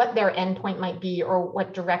what their endpoint might be or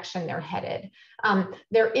what direction they're headed.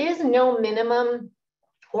 There is no minimum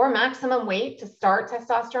or maximum weight to start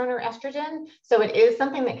testosterone or estrogen. So it is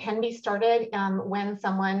something that can be started when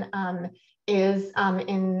someone is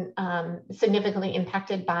significantly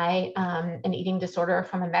impacted by an eating disorder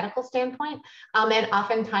from a medical standpoint, and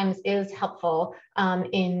oftentimes is helpful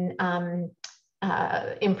in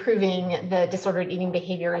improving the disordered eating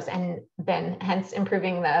behaviors and then hence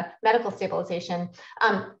improving the medical stabilization.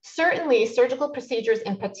 Certainly surgical procedures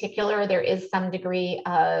in particular, there is some degree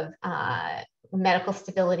of medical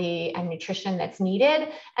stability and nutrition that's needed.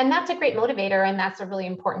 And that's a great motivator. And that's a really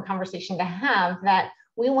important conversation to have, that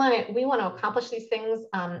we want to accomplish these things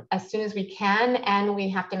as soon as we can, and we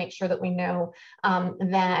have to make sure that we know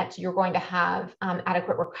that you're going to have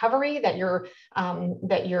adequate recovery, that your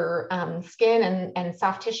skin and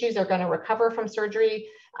soft tissues are going to recover from surgery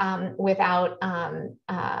without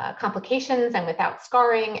complications and without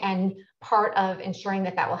scarring. And part of ensuring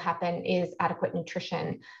that that will happen is adequate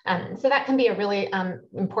nutrition. So that can be a really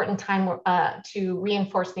important time to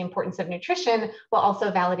reinforce the importance of nutrition while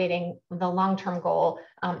also validating the long-term goal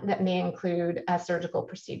that may include a surgical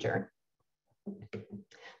procedure.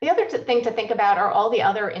 The other thing to think about are all the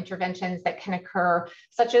other interventions that can occur,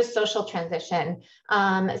 such as social transition.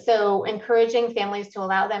 So encouraging families to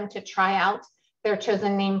allow them to try out their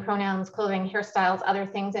chosen name, pronouns, clothing, hairstyles, other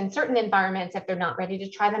things in certain environments if they're not ready to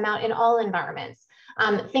try them out in all environments.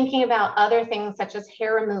 Thinking about other things such as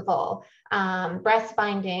hair removal, breast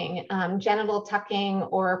binding, genital tucking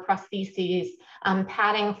or prostheses,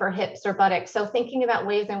 padding for hips or buttocks. So thinking about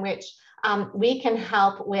ways in which we can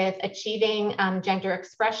help with achieving gender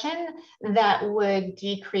expression that would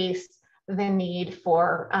decrease the need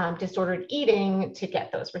for disordered eating to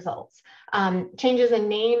get those results. Changes in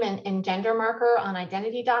name and gender marker on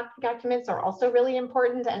identity documents are also really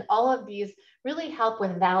important. And all of these really help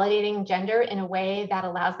with validating gender in a way that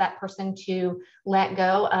allows that person to let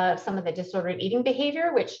go of some of the disordered eating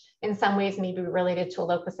behavior, which in some ways may be related to a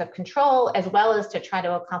locus of control, as well as to try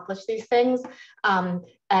to accomplish these things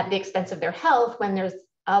at the expense of their health when there's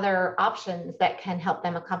other options that can help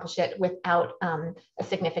them accomplish it without a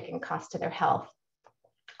significant cost to their health.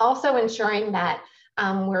 Also ensuring that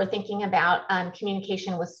we're thinking about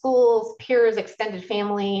communication with schools, peers, extended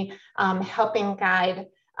family, helping guide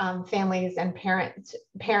families and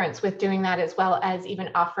parents with doing that, as well as even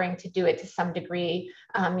offering to do it to some degree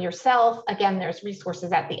yourself. Again, there's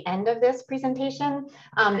resources at the end of this presentation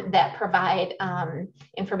that provide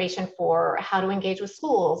information for how to engage with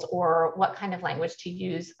schools or what kind of language to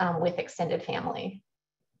use with extended family.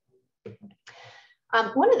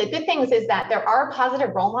 One of the good things is that there are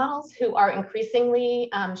positive role models who are increasingly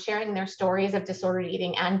sharing their stories of disordered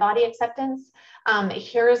eating and body acceptance.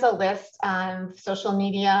 Here's a list of social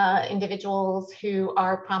media individuals who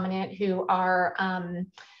are prominent, who are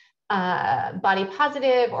body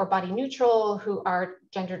positive or body neutral, who are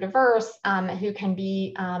gender diverse, who can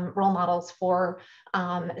be role models for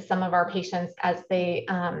some of our patients as they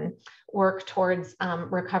work towards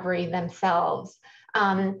recovery themselves.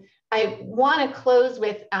 I want to close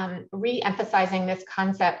with re-emphasizing this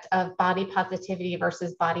concept of body positivity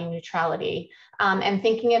versus body neutrality, and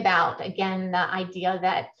thinking about, again, the idea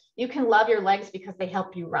that you can love your legs because they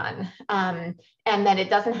help you run, and that it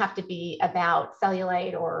doesn't have to be about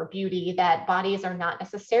cellulite or beauty, that bodies are not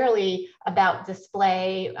necessarily about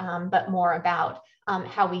display, but more about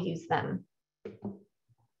how we use them.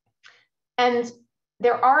 And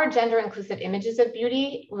there are gender inclusive images of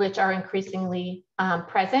beauty, which are increasingly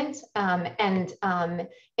present, and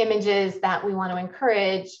images that we want to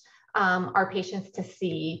encourage our patients to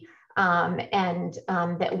see, and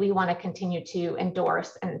that we want to continue to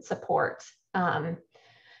endorse and support.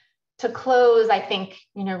 To close, I think,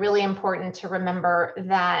 really important to remember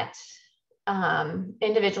that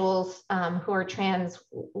individuals who are trans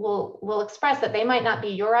will express that they might not be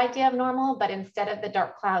your idea of normal, but instead of the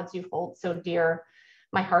dark clouds you hold so dear,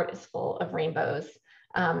 my heart is full of rainbows.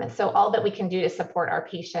 So all that we can do to support our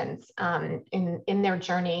patients in their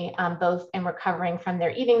journey, both in recovering from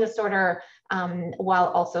their eating disorder, while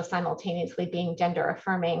also simultaneously being gender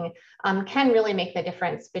affirming, can really make the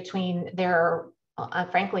difference between their,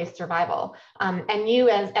 frankly, survival. And you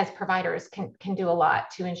as providers can do a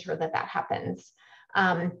lot to ensure that that happens.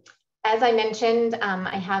 As I mentioned,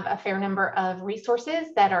 I have a fair number of resources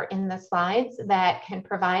that are in the slides that can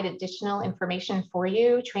provide additional information for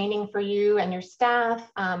you, training for you and your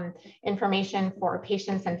staff, information for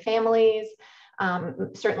patients and families,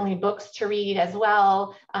 certainly books to read as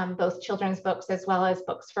well, both children's books as well as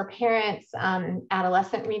books for parents,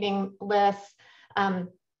 adolescent reading lists,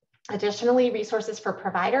 additionally resources for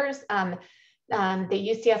providers. The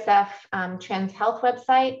UCSF Trans Health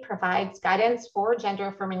website provides guidance for gender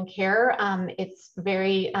affirming care. It's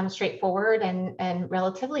very straightforward and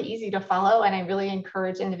relatively easy to follow. And I really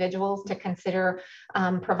encourage individuals to consider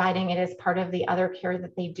providing it as part of the other care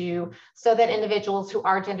that they do, so that individuals who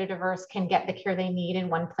are gender diverse can get the care they need in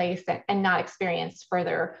one place and not experience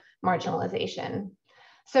further marginalization.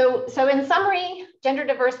 So in summary, gender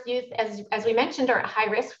diverse youth, as we mentioned, are at high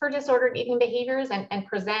risk for disordered eating behaviors and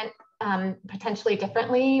present potentially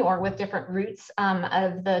differently or with different roots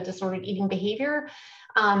of the disordered eating behavior.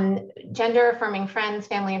 Gender affirming friends,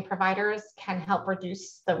 family, and providers can help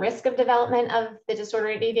reduce the risk of development of the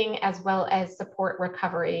disordered eating, as well as support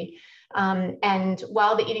recovery. And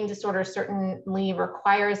while the eating disorder certainly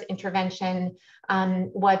requires intervention,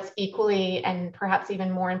 what's equally and perhaps even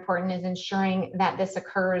more important is ensuring that this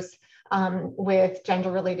occurs with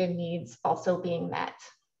gender-related needs also being met.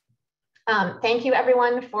 Thank you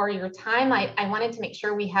everyone for your time. I wanted to make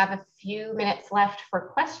sure we have a few minutes left for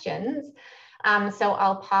questions. So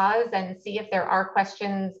I'll pause and see if there are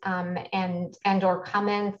questions and or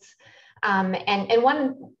comments.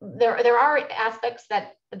 There are aspects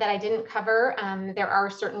that I didn't cover. There are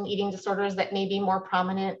certain eating disorders that may be more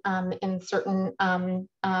prominent in certain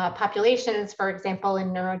populations. For example,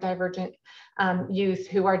 in neurodivergent youth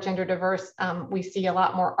who are gender diverse, we see a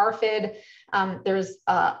lot more ARFID. There's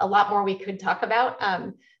a lot more we could talk about,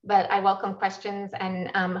 but I welcome questions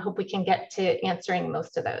and hope we can get to answering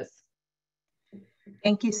most of those.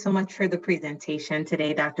 Thank you so much for the presentation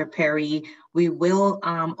today, Dr. Perry. We will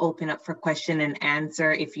open up for question and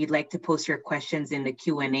answer. If you'd like to post your questions in the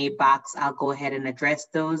Q&A box, I'll go ahead and address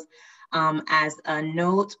those. As a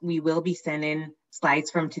note, we will be sending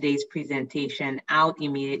slides from today's presentation out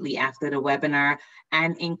immediately after the webinar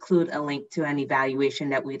and include a link to an evaluation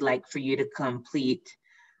that we'd like for you to complete.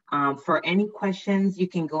 For any questions, you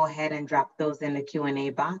can go ahead and drop those in the Q&A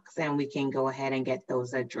box and we can go ahead and get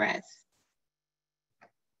those addressed.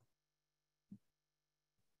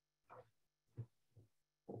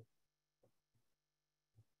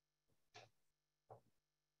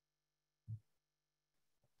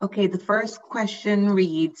 Okay, the first question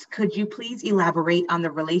reads, could you please elaborate on the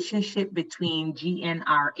relationship between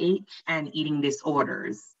GnRH and eating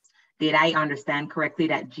disorders? Did I understand correctly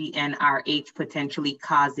that GnRH potentially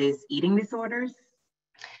causes eating disorders?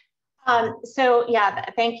 So yeah,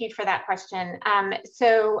 thank you for that question.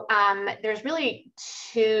 There's really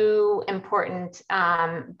two important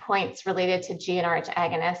points related to GnRH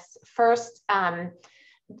agonists. First,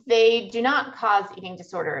 they do not cause eating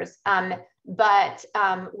disorders. but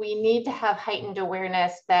we need to have heightened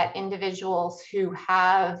awareness that individuals who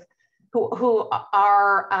are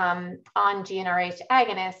on GnRH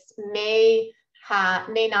agonists may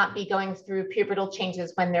not be going through pubertal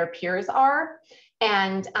changes when their peers are.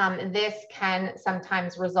 And this can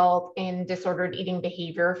sometimes result in disordered eating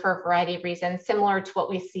behavior for a variety of reasons, similar to what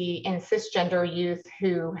we see in cisgender youth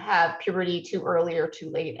who have puberty too early or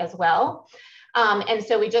too late as well. And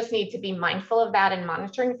so we just need to be mindful of that and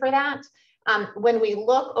monitoring for that. When we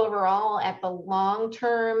look overall at the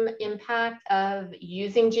long-term impact of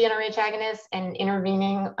using GnRH agonists and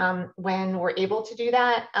intervening when we're able to do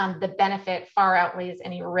that, the benefit far outweighs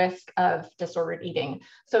any risk of disordered eating.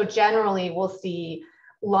 So generally, we'll see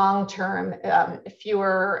long-term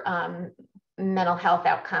fewer mental health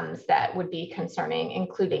outcomes that would be concerning,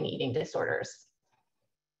 including eating disorders.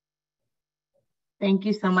 Thank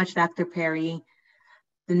you so much, Dr. Perry.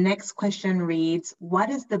 The next question reads,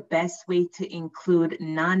 what is the best way to include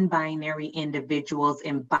non-binary individuals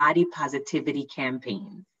in body positivity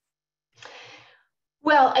campaigns?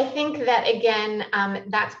 Well, I think that, again,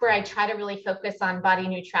 that's where I try to really focus on body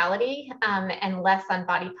neutrality and less on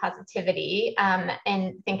body positivity,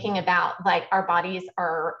 and thinking about like our bodies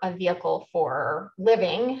are a vehicle for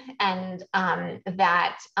living, and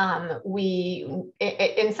that and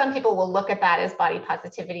some people will look at that as body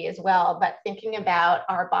positivity as well, but thinking about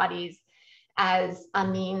our bodies as a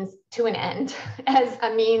means to an end, as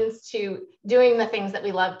a means to doing the things that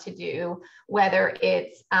we love to do, whether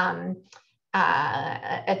it's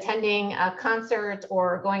attending a concert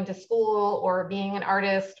or going to school or being an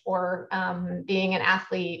artist or being an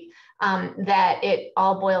athlete, that it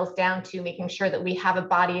all boils down to making sure that we have a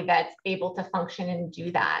body that's able to function and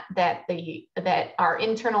do that, that our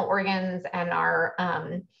internal organs and our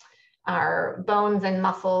bones and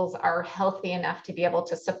muscles are healthy enough to be able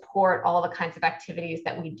to support all the kinds of activities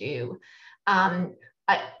that we do.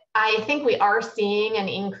 I think we are seeing an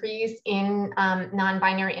increase in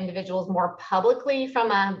non-binary individuals more publicly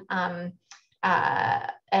from an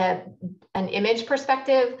image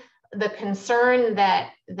perspective. The concern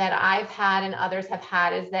that I've had and others have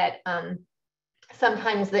had is that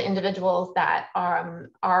sometimes the individuals that are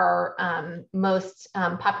most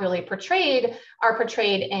popularly portrayed are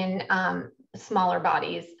portrayed in smaller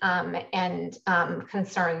bodies, and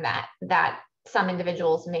concern that some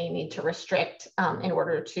individuals may need to restrict in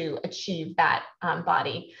order to achieve that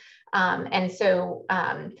body. And so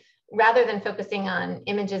rather than focusing on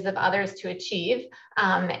images of others to achieve,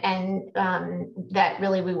 that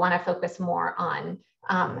really we want to focus more on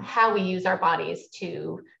how we use our bodies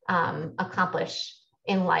to accomplish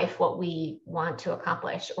in life what we want to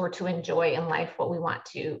accomplish, or to enjoy in life what we want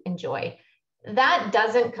to enjoy. That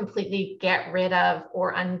doesn't completely get rid of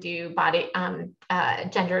or undo body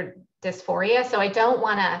gender dysphoria. So I don't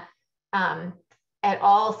want to at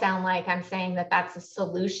all sound like I'm saying that that's a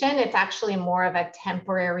solution. It's actually more of a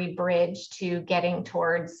temporary bridge to getting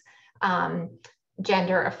towards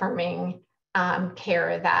gender affirming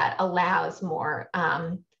care that allows more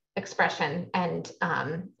expression and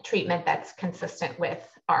treatment that's consistent with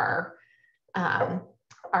our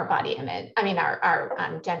body image,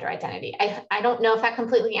 our gender identity. I don't know if that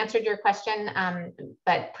completely answered your question,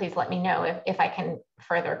 but please let me know if I can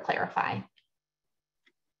further clarify.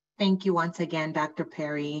 Thank you once again, Dr.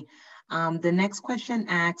 Perry. The next question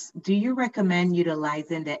asks, do you recommend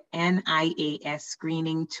utilizing the NIAS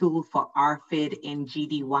screening tool for RFID in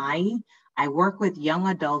GDY? I work with young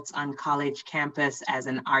adults on college campus as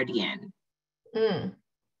an RDN.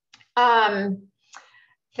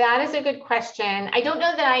 That is a good question. I don't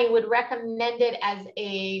know that I would recommend it as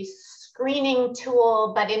a screening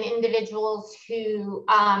tool, but in individuals who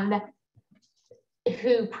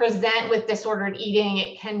present with disordered eating,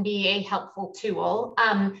 it can be a helpful tool.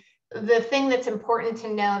 The thing that's important to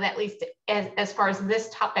know, that at least as far as this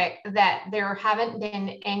topic, that there haven't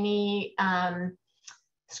been any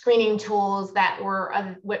screening tools that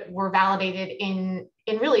were validated in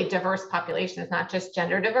really diverse populations, not just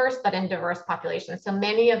gender diverse, but in diverse populations. So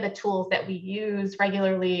many of the tools that we use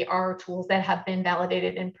regularly are tools that have been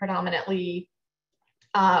validated in predominantly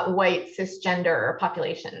white cisgender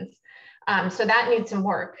populations. So that needs some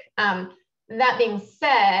work. That being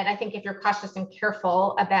said, I think if you're cautious and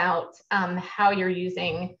careful about how you're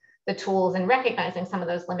using the tools and recognizing some of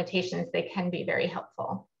those limitations, they can be very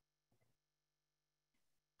helpful.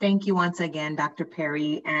 Thank you once again, Dr.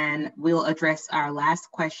 Perry. And we'll address our last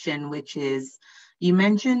question, which is, you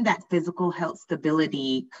mentioned that physical health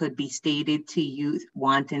stability could be stated to youth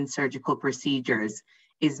wanting surgical procedures.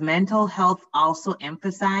 Is mental health also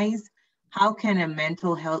emphasized? How can a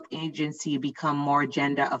mental health agency become more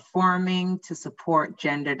gender affirming to support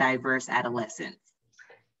gender diverse adolescents?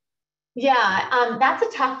 Yeah, that's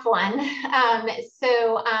a tough one.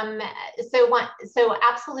 So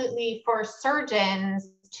absolutely, for surgeons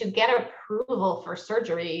to get approval for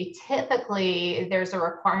surgery, typically there's a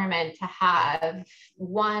requirement to have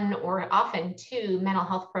one or often two mental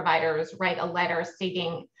health providers write a letter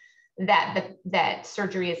stating that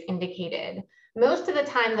surgery is indicated. Most of the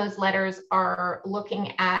time, those letters are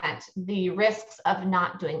looking at the risks of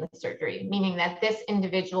not doing the surgery, meaning that this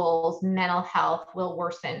individual's mental health will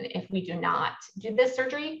worsen if we do not do this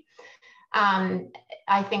surgery.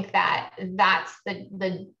 I think that that's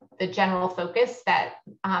the general focus, that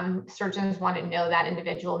surgeons want to know that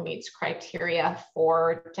individual meets criteria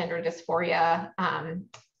for gender dysphoria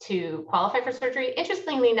to qualify for surgery.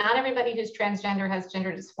 Interestingly, not everybody who's transgender has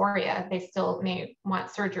gender dysphoria. They still may want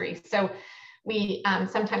surgery. So we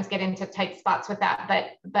sometimes get into tight spots with that,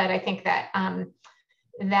 but I think that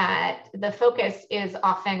that the focus is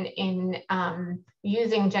often in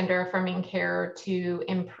using gender affirming care to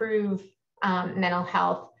improve mental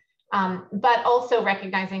health, but also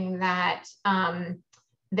recognizing that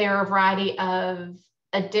there are a variety of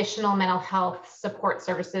additional mental health support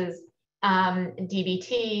services,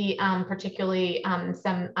 DBT, particularly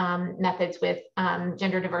some methods with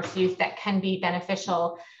gender diverse youth that can be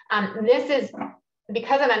beneficial. This is,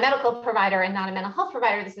 because I'm a medical provider and not a mental health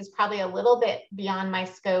provider, this is probably a little bit beyond my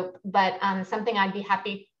scope, but something I'd be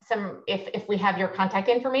happy, if we have your contact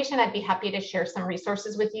information, I'd be happy to share some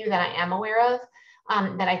resources with you that I am aware of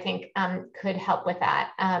that I think could help with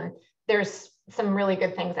that. There's some really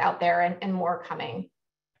good things out there and more coming.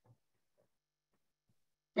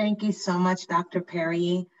 Thank you so much, Dr.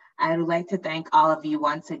 Perry. I would like to thank all of you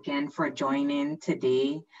once again for joining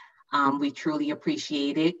today. We truly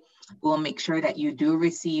appreciate it. We'll make sure that you do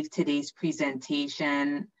receive today's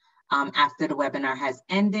presentation after the webinar has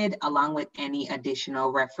ended, along with any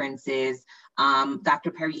additional references.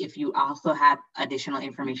 Dr. Perry, if you also have additional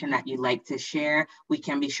information that you'd like to share, we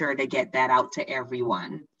can be sure to get that out to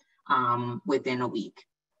everyone within a week.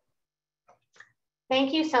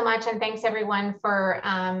 Thank you so much, and thanks everyone for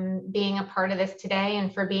being a part of this today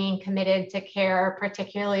and for being committed to care,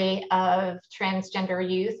 particularly of transgender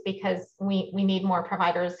youth, because we need more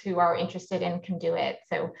providers who are interested and can do it.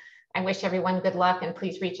 So I wish everyone good luck, and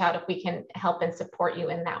please reach out if we can help and support you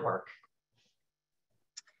in that work.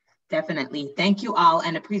 Definitely. Thank you all.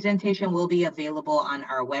 And the presentation will be available on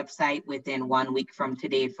our website within 1 week from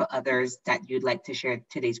today for others that you'd like to share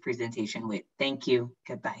today's presentation with. Thank you.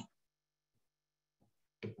 Goodbye.